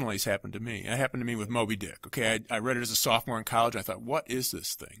 That definitely has happened to me. It happened to me with Moby Dick. Okay, I read it as a sophomore in college. I thought, what is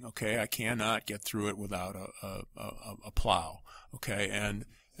this thing? Okay, I cannot get through it without a plow. Okay, and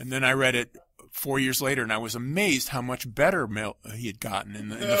then I read it 4 years later, and I was amazed how much better he had gotten in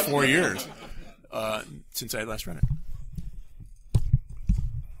the 4 years since I had last read it.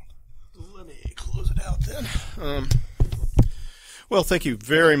 Let me close it out then. Well, thank you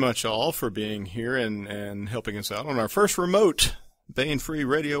very much all for being here and helping us out on our first remote Bane Free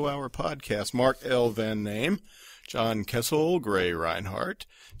Radio Hour podcast. Mark L. Van Name, John Kessel, Gray Rinehart,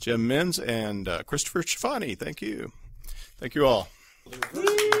 Jim Minz, and Christopher Schifani. Thank you. Thank you all.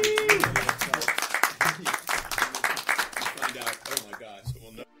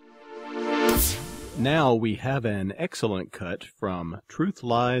 Now we have an excellent cut from Truth,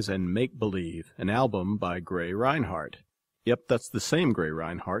 Lies, and Make Believe, an album by Gray Rinehart. Yep, that's the same Gray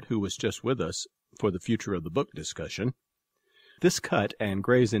Rinehart who was just with us for the Future of the Book discussion. This cut and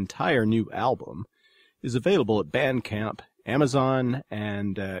Gray's entire new album is available at Bandcamp, Amazon,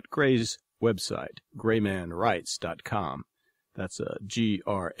 and at Gray's website, graymanwrites.com. That's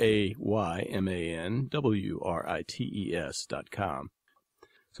GRAYMANWRITES.com.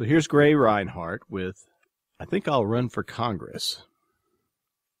 So here's Gray Rinehart with I Think I'll Run for Congress.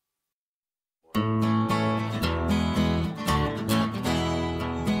 I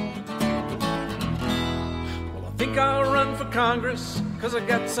think I'll run for Congress, 'cause I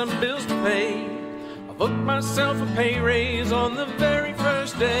got some bills to pay. I booked myself a pay raise on the very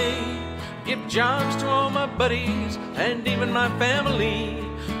first day. Give jobs to all my buddies and even my family.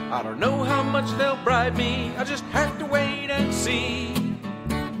 I don't know how much they'll bribe me, I just have to wait and see.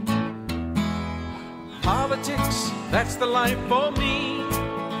 Politics, that's the life for me.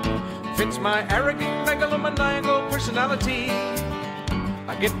 Fits my arrogant, megalomaniacal personality.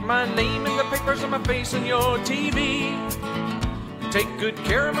 I get my name in the papers and my face on your TV. Take good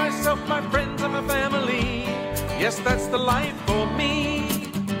care of myself, my friends, and my family. Yes, that's the life for me.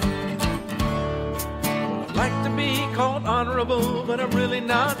 Well, I'd like to be called honorable, but I'm really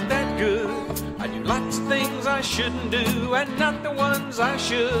not that good. I do lots of things I shouldn't do, and not the ones I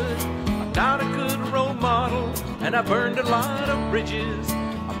should. I'm not a good role model, and I burned a lot of bridges.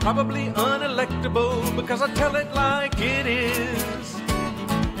 I'm probably unelectable, because I tell it like it is.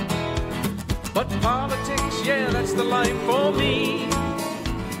 But politics, yeah, that's the life for me.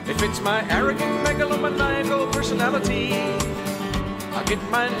 It fits my arrogant, megalomaniacal personality. I get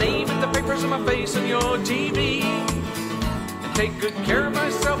my name in the papers and my face on your TV. And take good care of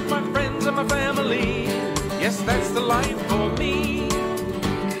myself, my friends, and my family. Yes, that's the life for me.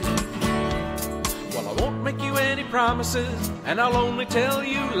 Well, I won't make you any promises, and I'll only tell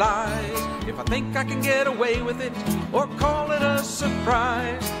you lies if I think I can get away with it, or call it a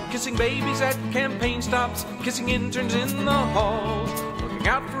surprise. Kissing babies at campaign stops, kissing interns in the halls, looking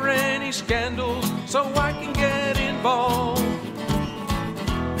out for any scandals so I can get involved.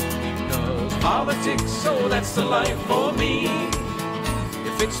 'Cause politics, oh, that's the life for me.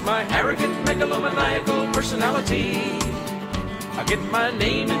 It fits my arrogant, megalomaniacal personality. I get my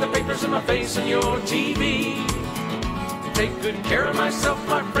name in the papers and my face on your TV. Take good care of myself,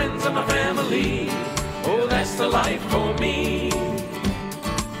 my friends, and my family. Oh, that's the life for me.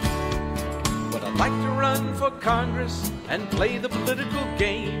 But I'd like to run for Congress and play the political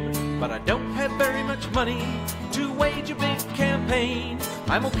game, but I don't have very much money to wage a big campaign.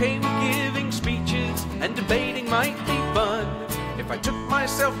 I'm okay with giving speeches, and debating might be fun. If I took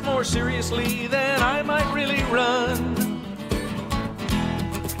myself more seriously, then I might really run.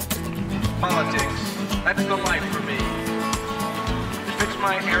 Politics, that's the life for me. It's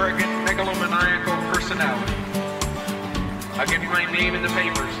my arrogant, megalomaniacal personality. I get my name in the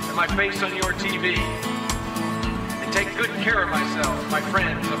papers and my face on your TV. And take good care of myself, my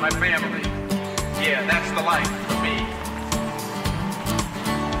friends, and my family. Yeah, that's the life for me.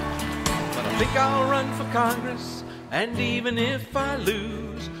 But I think I'll run for Congress, and even if I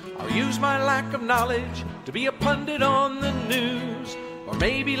lose, I'll use my lack of knowledge to be a pundit on the news. Or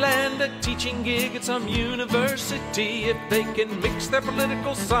maybe land a teaching gig at some university if they can mix their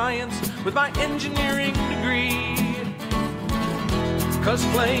political science with my engineering degree. 'Cause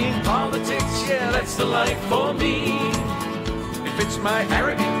playing politics, yeah, that's the life for me. It fits my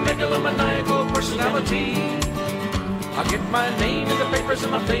arrogant, megalomaniacal personality. I'll get my name in the papers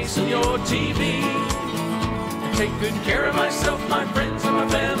and my face on your TV. Take good care of myself, my friends, and my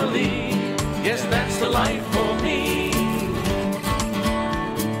family. Yes, that's the life for me.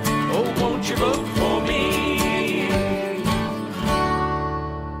 Oh, won't you vote for me?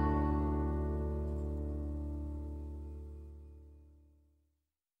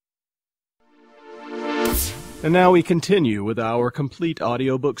 And now we continue with our complete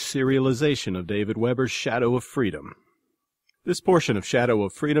audiobook serialization of David Weber's Shadow of Freedom. This portion of Shadow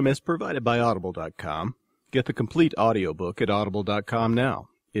of Freedom is provided by Audible.com. Get the complete audiobook at Audible.com now.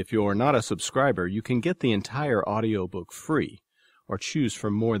 If you're not a subscriber, you can get the entire audiobook free, or choose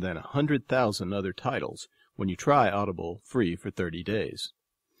from more than 100,000 other titles when you try Audible free for 30 days.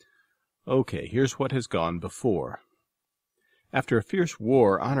 Okay, here's what has gone before. After a fierce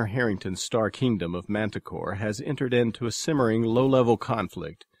war, Honor Harrington's star kingdom of Manticore has entered into a simmering low-level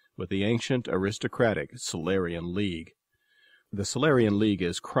conflict with the ancient aristocratic Solarian League. The Solarian League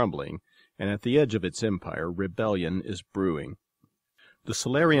is crumbling, and at the edge of its empire, rebellion is brewing. The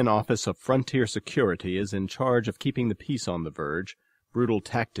Solarian Office of Frontier Security is in charge of keeping the peace on the verge. Brutal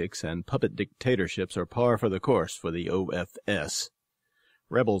tactics and puppet dictatorships are par for the course for the OFS.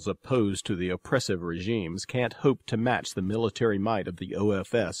 Rebels opposed to the oppressive regimes can't hope to match the military might of the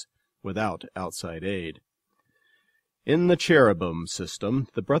OFS without outside aid. In the Cherubim system,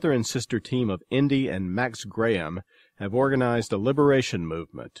 the brother and sister team of Indy and Max Graham have organized a liberation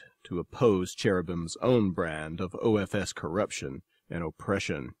movement to oppose Cherubim's own brand of OFS corruption and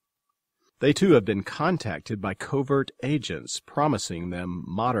oppression. They too have been contacted by covert agents promising them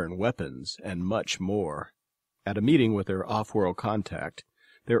modern weapons and much more. At a meeting with their off-world contact,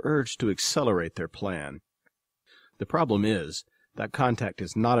 they're urged to accelerate their plan. The problem is that contact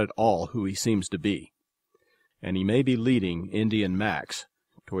is not at all who he seems to be, and he may be leading Indy and Max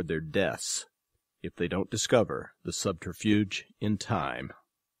toward their deaths if they don't discover the subterfuge in time.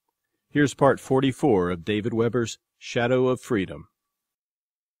 Here's part 44 of David Weber's Shadow of Freedom.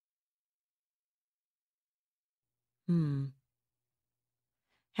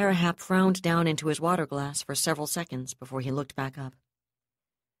 Harahap frowned down into his water glass for several seconds before he looked back up.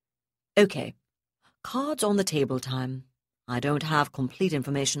 Okay, cards on the table time. I don't have complete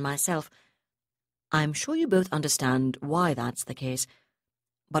information myself. I'm sure you both understand why that's the case.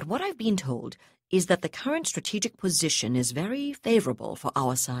 But what I've been told is that the current strategic position is very favorable for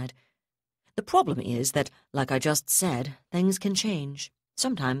our side. The problem is that, like I just said, things can change,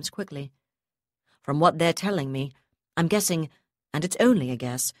 sometimes quickly. From what they're telling me, I'm guessing, and it's only a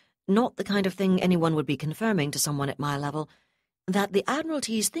guess, not the kind of thing anyone would be confirming to someone at my level, that the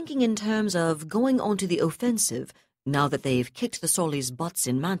Admiralty's thinking in terms of going onto the offensive now that they've kicked the Solis' butts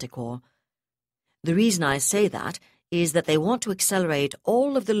in Manticore. The reason I say that is that they want to accelerate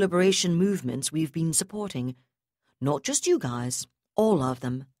all of the liberation movements we've been supporting. Not just you guys, all of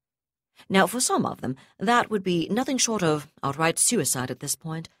them. Now, for some of them, that would be nothing short of outright suicide at this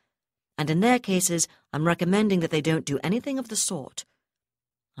point. And in their cases, I'm recommending that they don't do anything of the sort.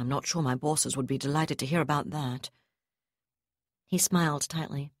 I'm not sure my bosses would be delighted to hear about that. He smiled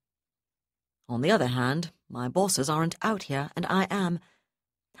tightly. On the other hand, my bosses aren't out here, and I am.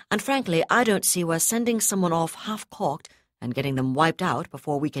 And frankly, I don't see where sending someone off half-cocked and getting them wiped out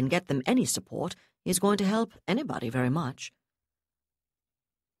before we can get them any support is going to help anybody very much.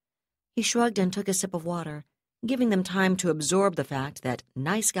 He shrugged and took a sip of water, giving them time to absorb the fact that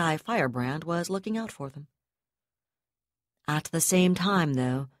nice guy Firebrand was looking out for them. At the same time,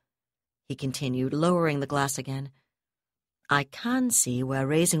 though, he continued, lowering the glass again, I can see where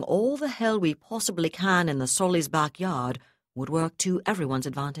raising all the hell we possibly can in the Solis' backyard would work to everyone's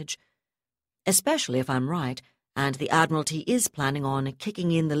advantage, especially if I'm right and the Admiralty is planning on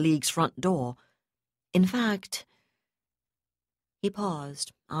kicking in the League's front door. In fact... He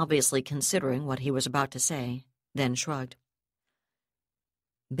paused, obviously considering what he was about to say, then shrugged.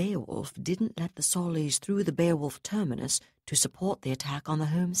 Beowulf didn't let the Solis through the Beowulf terminus to support the attack on the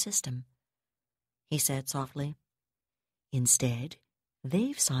home system, he said softly. Instead,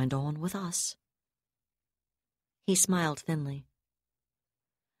 they've signed on with us. He smiled thinly.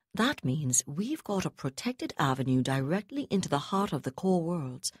 That means we've got a protected avenue directly into the heart of the core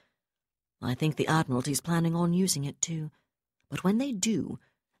worlds. I think the Admiralty's planning on using it too. But when they do,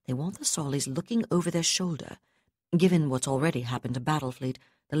 they want the Solis looking over their shoulder. Given what's already happened to Battlefleet,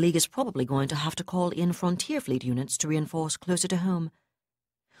 the League is probably going to have to call in Frontier Fleet units to reinforce closer to home.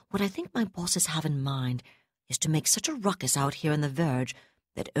 What I think my bosses have in mind is to make such a ruckus out here in the Verge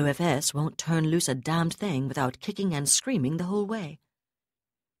that OFS won't turn loose a damned thing without kicking and screaming the whole way.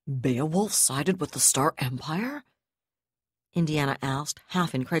 Beowulf sided with the Star Empire? Indiana asked,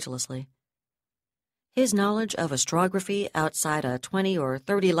 half incredulously. His knowledge of astrography outside a 20 or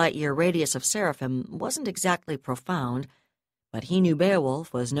 30 light-year radius of Seraphim wasn't exactly profound, but he knew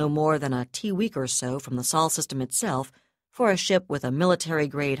Beowulf was no more than a T-week or so from the Sol system itself for a ship with a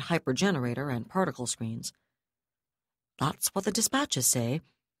military-grade hypergenerator and particle screens. That's what the dispatches say,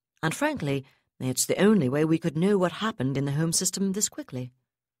 and frankly, it's the only way we could know what happened in the home system this quickly.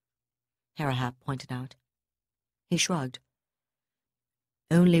 Harahap pointed out. He shrugged.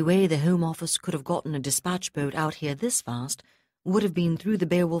 Only way the Home Office could have gotten a dispatch boat out here this fast would have been through the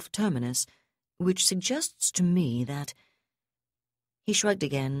Beowulf terminus, which suggests to me that... He shrugged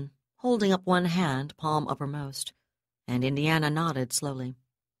again, holding up one hand, palm uppermost, and Indiana nodded slowly.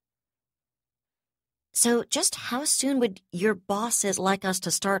 So just how soon would your bosses like us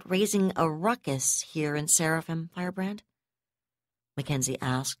to start raising a ruckus here in Seraphim, Firebrand? Mackenzie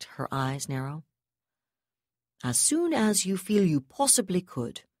asked, her eyes narrow. As soon as you feel you possibly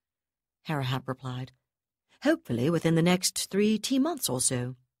could, Harahap replied. Hopefully within the next 3 T-months or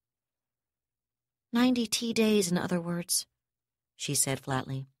so. 90 T-days, in other words, she said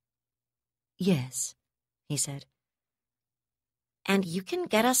flatly. Yes, he said. And you can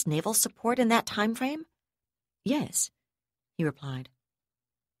get us naval support in that time frame? Yes, he replied.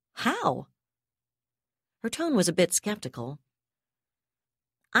 How? Her tone was a bit skeptical.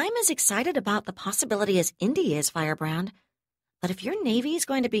 I'm as excited about the possibility as Indy is, Firebrand. But if your Navy is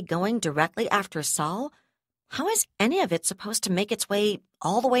going to be going directly after Sol, how is any of it supposed to make its way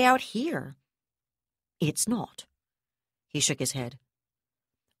all the way out here? It's not. He shook his head.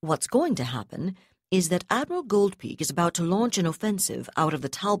 What's going to happen is that Admiral Goldpeak is about to launch an offensive out of the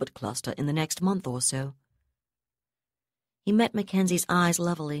Talbot cluster in the next month or so. He met Mackenzie's eyes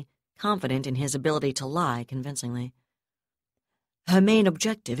levelly, confident in his ability to lie convincingly. Her main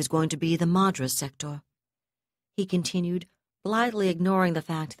objective is going to be the Madras sector. He continued, blithely ignoring the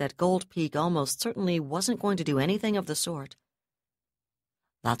fact that Goldpeak almost certainly wasn't going to do anything of the sort.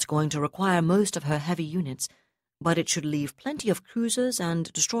 That's going to require most of her heavy units, but it should leave plenty of cruisers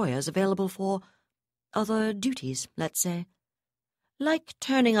and destroyers available for other duties, let's say. Like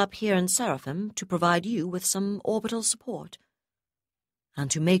turning up here in Seraphim to provide you with some orbital support. And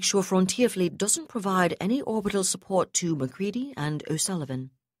to make sure Frontier Fleet doesn't provide any orbital support to Macready and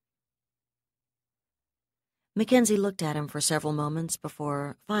O'Sullivan. Mackenzie looked at him for several moments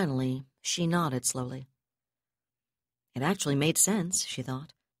before, finally, she nodded slowly. It actually made sense, she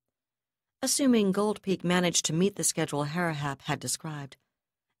thought. Assuming Goldpeak managed to meet the schedule Harahap had described,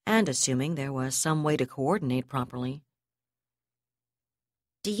 and assuming there was some way to coordinate properly.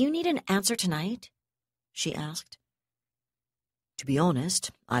 Do you need an answer tonight? She asked. To be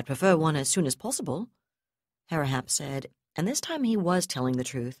honest, I'd prefer one as soon as possible, Harahap said, and this time he was telling the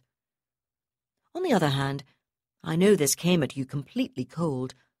truth. On the other hand, I know this came at you completely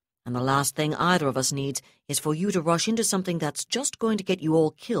cold, and the last thing either of us needs is for you to rush into something that's just going to get you all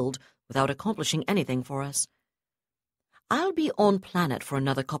killed without accomplishing anything for us. I'll be on planet for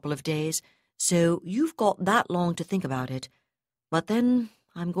another couple of days, so you've got that long to think about it, but then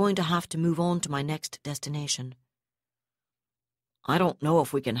I'm going to have to move on to my next destination. I don't know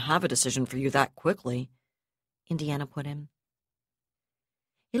if we can have a decision for you that quickly, Indiana put in.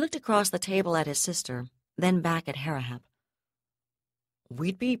 He looked across the table at his sister, then back at Harahap.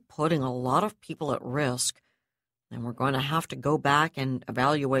 We'd be putting a lot of people at risk, and we're going to have to go back and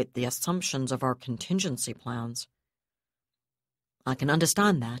evaluate the assumptions of our contingency plans. I can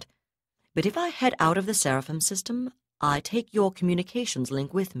understand that, but if I head out of the Seraphim system, I take your communications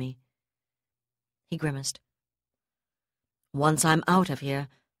link with me. He grimaced. Once I'm out of here,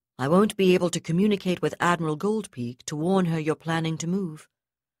 I won't be able to communicate with Admiral Goldpeak to warn her you're planning to move.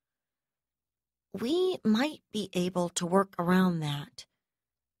 We might be able to work around that,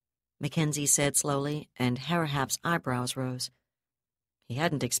 Mackenzie said slowly, and Harahap's eyebrows rose. He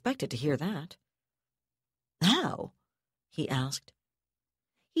hadn't expected to hear that. How? He asked.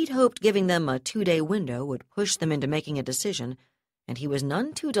 He'd hoped giving them a 2-day window would push them into making a decision, and he was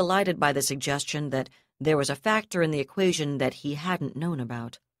none too delighted by the suggestion that there was a factor in the equation that he hadn't known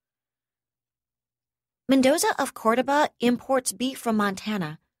about. Mendoza of Cordoba imports beef from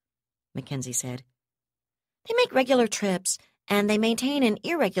Montana, Mackenzie said. They make regular trips, and they maintain an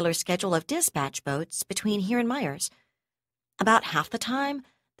irregular schedule of dispatch boats between here and Myers. About half the time,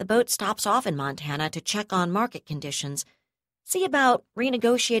 the boat stops off in Montana to check on market conditions, see about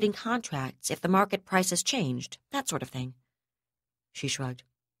renegotiating contracts if the market price has changed, that sort of thing. She shrugged.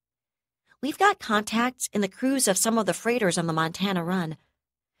 We've got contacts in the crews of some of the freighters on the Montana run.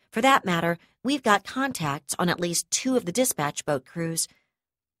 For that matter, we've got contacts on at least 2 of the dispatch boat crews.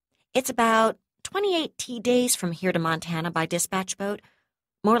 It's about 28 T-days from here to Montana by dispatch boat,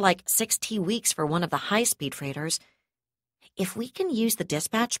 more like 6 T-weeks for one of the high-speed freighters. If we can use the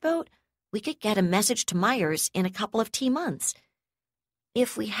dispatch boat, we could get a message to Myers in a couple of T-months.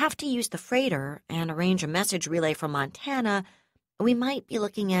 If we have to use the freighter and arrange a message relay from Montana, we might be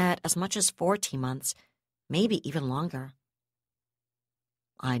looking at as much as 4 T-months, maybe even longer.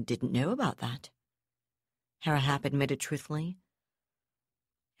 I didn't know about that, Harahap admitted truthfully.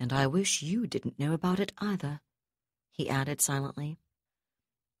 And I wish you didn't know about it either, he added silently.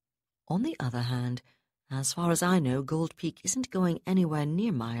 On the other hand, as far as I know, Gold Peak isn't going anywhere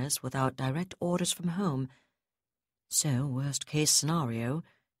near Myers without direct orders from home. So, worst-case scenario,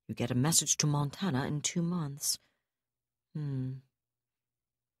 you get a message to Montana in 2 months. He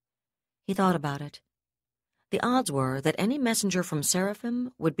thought about it. The odds were that any messenger from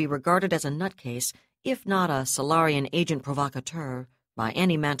Seraphim would be regarded as a nutcase, if not a Solarian agent provocateur, by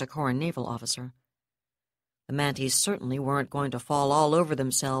any Manticoran naval officer. The Manties certainly weren't going to fall all over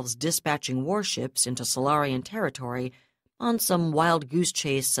themselves dispatching warships into Solarian territory on some wild goose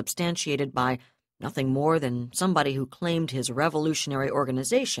chase substantiated by nothing more than somebody who claimed his revolutionary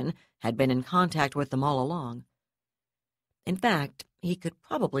organization had been in contact with them all along. In fact, he could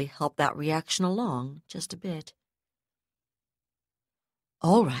probably help that reaction along just a bit.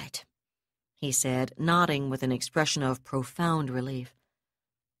 "All right," he said, nodding with an expression of profound relief.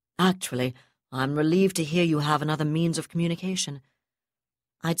 "Actually, I'm relieved to hear you have another means of communication.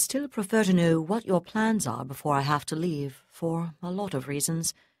 I'd still prefer to know what your plans are before I have to leave, for a lot of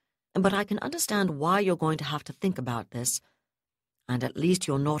reasons, but I can understand why you're going to have to think about this. And at least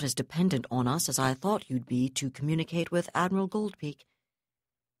you're not as dependent on us as I thought you'd be to communicate with Admiral Goldpeak.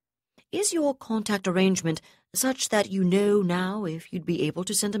 Is your contact arrangement such that you know now if you'd be able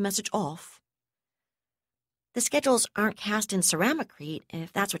to send a message off?" "The schedules aren't cast in ceramicrete,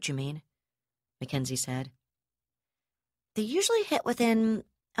 if that's what you mean," Mackenzie said. "They usually hit within,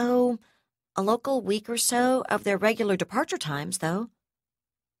 a local week or so of their regular departure times, though."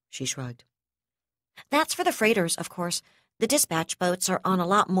 She shrugged. "That's for the freighters, of course. The dispatch boats are on a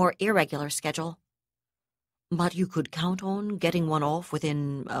lot more irregular schedule." "But you could count on getting one off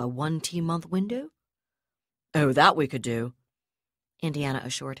within a 1 T-month window?" "Oh, that we could do," Indiana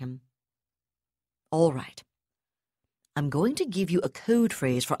assured him. "All right. I'm going to give you a code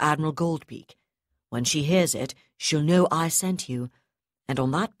phrase for Admiral Goldpeak. When she hears it, she'll know I sent you, and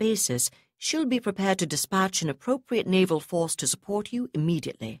on that basis, she'll be prepared to dispatch an appropriate naval force to support you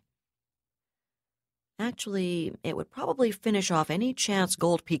immediately." Actually, it would probably finish off any chance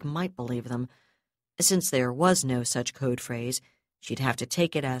Goldpeak might believe them. Since there was no such code phrase, she'd have to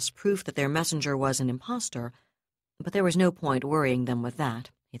take it as proof that their messenger was an impostor, but there was no point worrying them with that,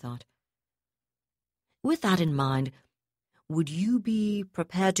 he thought. With that in mind, would you be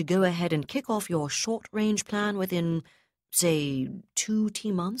prepared to go ahead and kick off your short-range plan within, say, 2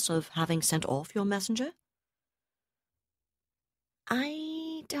 T-months of having sent off your messenger?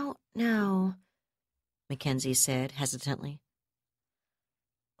 "I don't know," Mackenzie said hesitantly.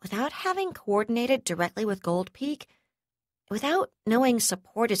 "Without having coordinated directly with Goldpeak, without knowing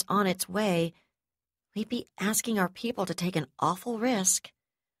support is on its way, we'd be asking our people to take an awful risk."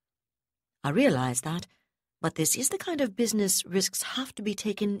 "I realize that, but this is the kind of business risks have to be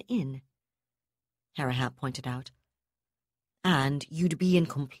taken in," Rinehart pointed out. "And you'd be in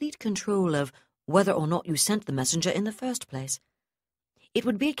complete control of whether or not you sent the messenger in the first place. It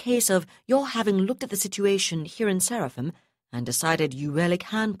would be a case of your having looked at the situation here in Seraphim and decided you really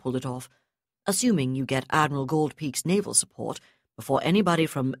can pull it off, assuming you get Admiral Goldpeak's naval support before anybody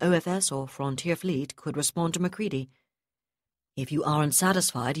from OFS or Frontier Fleet could respond to MacReady. If you aren't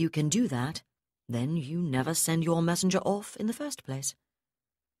satisfied you can do that, then you never send your messenger off in the first place."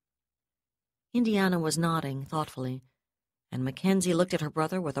 Indiana was nodding thoughtfully, and Mackenzie looked at her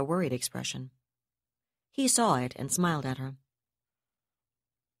brother with a worried expression. He saw it and smiled at her.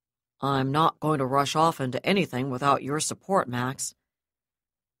 "I'm not going to rush off into anything without your support, Max,"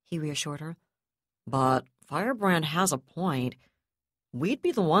 he reassured her. "But Firebrand has a point. We'd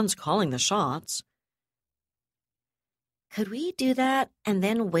be the ones calling the shots." "Could we do that and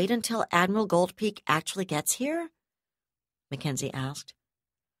then wait until Admiral Goldpeak actually gets here?" Mackenzie asked.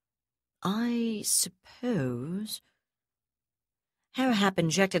 "I suppose—" Rinehart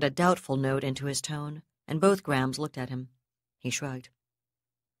injected a doubtful note into his tone, and both Grahams looked at him. He shrugged.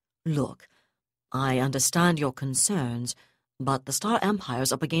 "Look, I understand your concerns, but the Star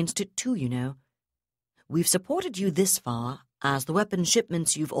Empire's up against it too, you know. We've supported you this far, as the weapon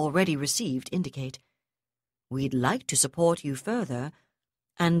shipments you've already received indicate. We'd like to support you further,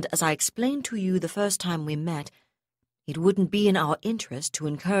 and as I explained to you the first time we met, it wouldn't be in our interest to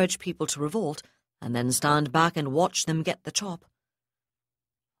encourage people to revolt and then stand back and watch them get the chop.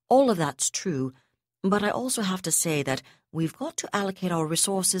 All of that's true, but I also have to say that we've got to allocate our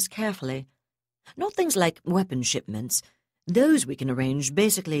resources carefully. Not things like weapon shipments. Those we can arrange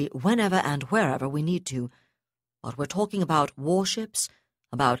basically whenever and wherever we need to. But we're talking about warships,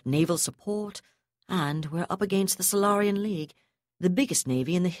 about naval support, and we're up against the Solarian League, the biggest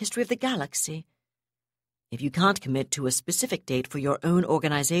navy in the history of the galaxy. If you can't commit to a specific date for your own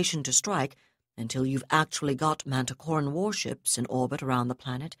organization to strike, until you've actually got Manticoran warships in orbit around the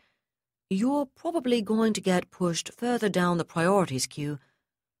planet, you're probably going to get pushed further down the priorities queue.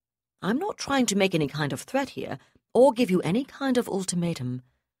 I'm not trying to make any kind of threat here, or give you any kind of ultimatum.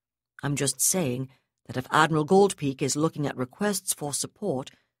 I'm just saying that if Admiral Goldpeak is looking at requests for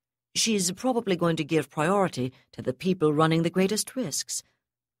support, she's probably going to give priority to the people running the greatest risks.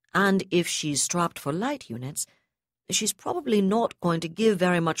 And if she's strapped for light units, she's probably not going to give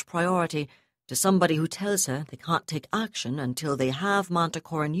very much priority to somebody who tells her they can't take action until they have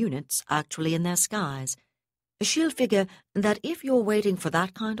Manticoran units actually in their skies. She'll figure that if you're waiting for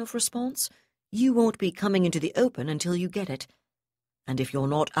that kind of response, you won't be coming into the open until you get it. And if you're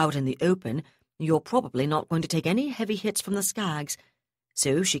not out in the open, you're probably not going to take any heavy hits from the Skags,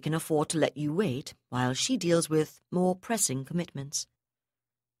 so she can afford to let you wait while she deals with more pressing commitments.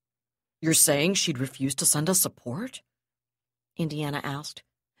 You're saying she'd refuse to send us support? Indiana asked.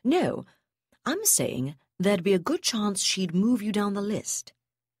 No, I'm saying there'd be a good chance she'd move you down the list.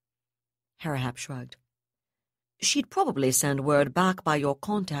 Harahap shrugged. She'd probably send word back by your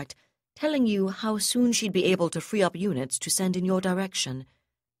contact, telling you how soon she'd be able to free up units to send in your direction.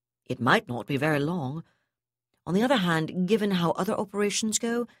 It might not be very long. On the other hand, given how other operations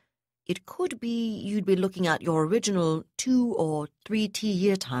go, it could be you'd be looking at your original 2 or 3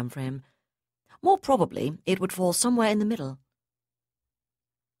 T-year time frame. More probably, it would fall somewhere in the middle.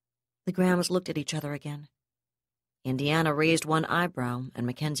 The Grahams looked at each other again. Indiana raised one eyebrow, and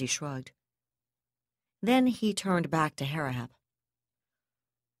Mackenzie shrugged. Then he turned back to Harahap.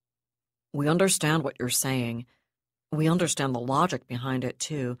 We understand what you're saying. We understand the logic behind it,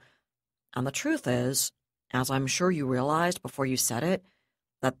 too. And the truth is, as I'm sure you realized before you said it,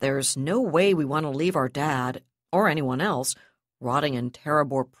 that there's no way we want to leave our dad, or anyone else, rotting in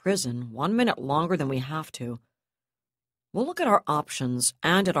Terrabor prison 1 minute longer than we have to. We'll look at our options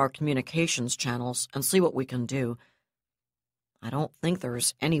and at our communications channels and see what we can do. I don't think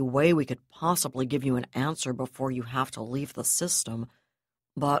there's any way we could possibly give you an answer before you have to leave the system,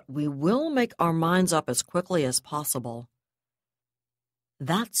 but we will make our minds up as quickly as possible.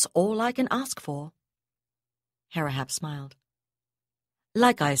 That's all I can ask for. Harahap smiled.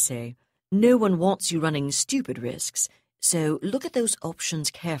 Like I say, no one wants you running stupid risks, so look at those options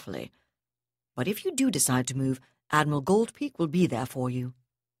carefully. But if you do decide to move, Admiral Goldpeak will be there for you.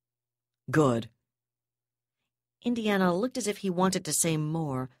 Good. Indiana looked as if he wanted to say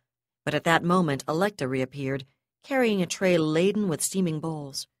more, but at that moment Electa reappeared, carrying a tray laden with steaming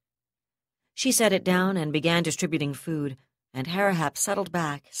bowls. She set it down and began distributing food, and Harahap settled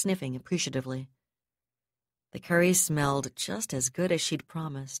back, sniffing appreciatively. The curry smelled just as good as she'd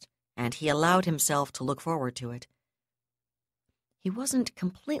promised, and he allowed himself to look forward to it. He wasn't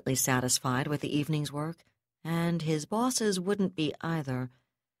completely satisfied with the evening's work, and his bosses wouldn't be either.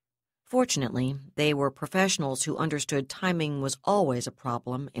 Fortunately, they were professionals who understood timing was always a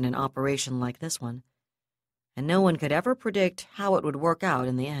problem in an operation like this one, and no one could ever predict how it would work out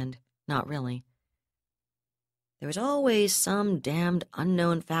in the end, not really. There was always some damned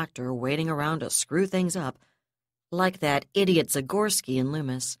unknown factor waiting around to screw things up, like that idiot Zagorski in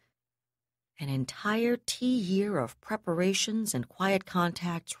Loomis. An entire T-year of preparations and quiet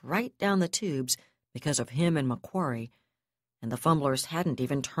contacts right down the tubes because of him and Macquarie, and the Fumblers hadn't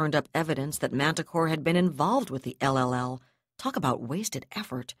even turned up evidence that Manticore had been involved with the LLL. Talk about wasted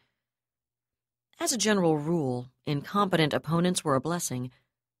effort. As a general rule, incompetent opponents were a blessing,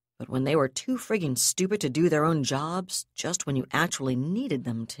 but when they were too friggin' stupid to do their own jobs just when you actually needed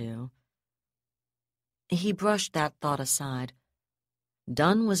them to... He brushed that thought aside.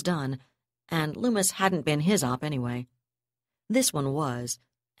 Done was done, and Loomis hadn't been his op anyway. This one was,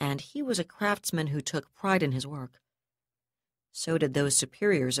 and he was a craftsman who took pride in his work. So did those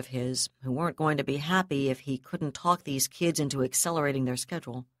superiors of his, who weren't going to be happy if he couldn't talk these kids into accelerating their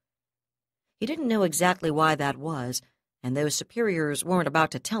schedule. He didn't know exactly why that was, and those superiors weren't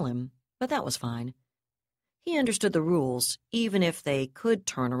about to tell him, but that was fine. He understood the rules, even if they could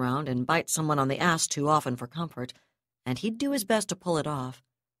turn around and bite someone on the ass too often for comfort, and he'd do his best to pull it off.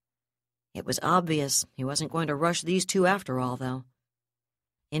 It was obvious he wasn't going to rush these two after all, though.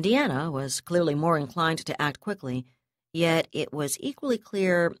 Indiana was clearly more inclined to act quickly, yet it was equally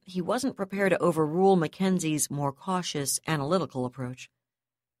clear he wasn't prepared to overrule Mackenzie's more cautious, analytical approach.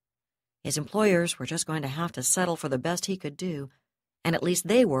 His employers were just going to have to settle for the best he could do, and at least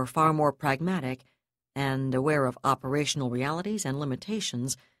they were far more pragmatic and aware of operational realities and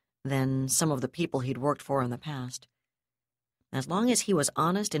limitations than some of the people he'd worked for in the past. As long as he was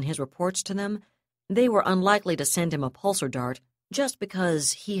honest in his reports to them, they were unlikely to send him a pulsar dart just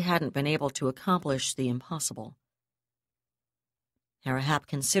because he hadn't been able to accomplish the impossible. Herr Happ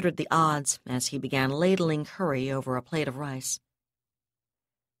considered the odds as he began ladling curry over a plate of rice.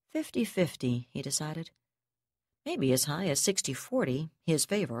 50-50, he decided. Maybe as high as 60-40, his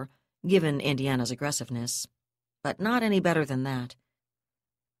favor, given Indiana's aggressiveness, but not any better than that.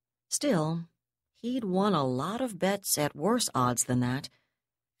 Still, he'd won a lot of bets at worse odds than that,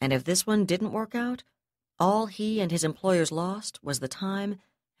 and if this one didn't work out, all he and his employers lost was the time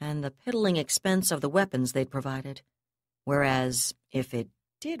and the piddling expense of the weapons they'd provided. Whereas, if it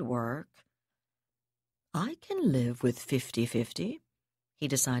did work, I can live with 50-50, he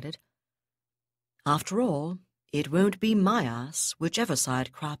decided. After all, it won't be my ass whichever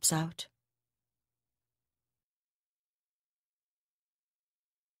side crops out.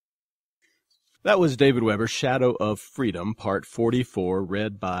 That was David Weber's Shadow of Freedom, Part 44,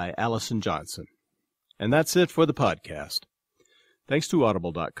 read by Allison Johnson. And that's it for the podcast. Thanks to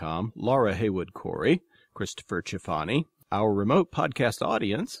Audible.com, Laura Haywood-Corey, Christopher Ciafani, our remote podcast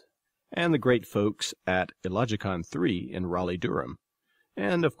audience, and the great folks at Illogicon 3 in Raleigh-Durham,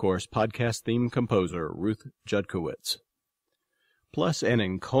 and, of course, podcast theme composer Ruth Judkowitz. Plus an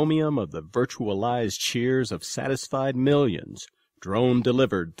encomium of the virtualized cheers of satisfied millions,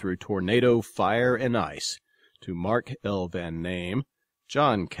 drone-delivered through tornado, fire, and ice, to Mark L. Van Name,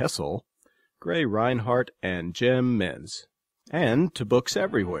 John Kessel, Gray Rinehart, and Jim Minz, and to books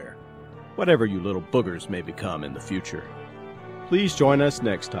everywhere, whatever you little boogers may become in the future. Please join us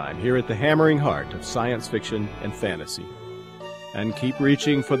next time here at the hammering heart of science fiction and fantasy. And keep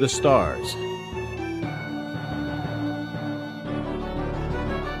reaching for the stars.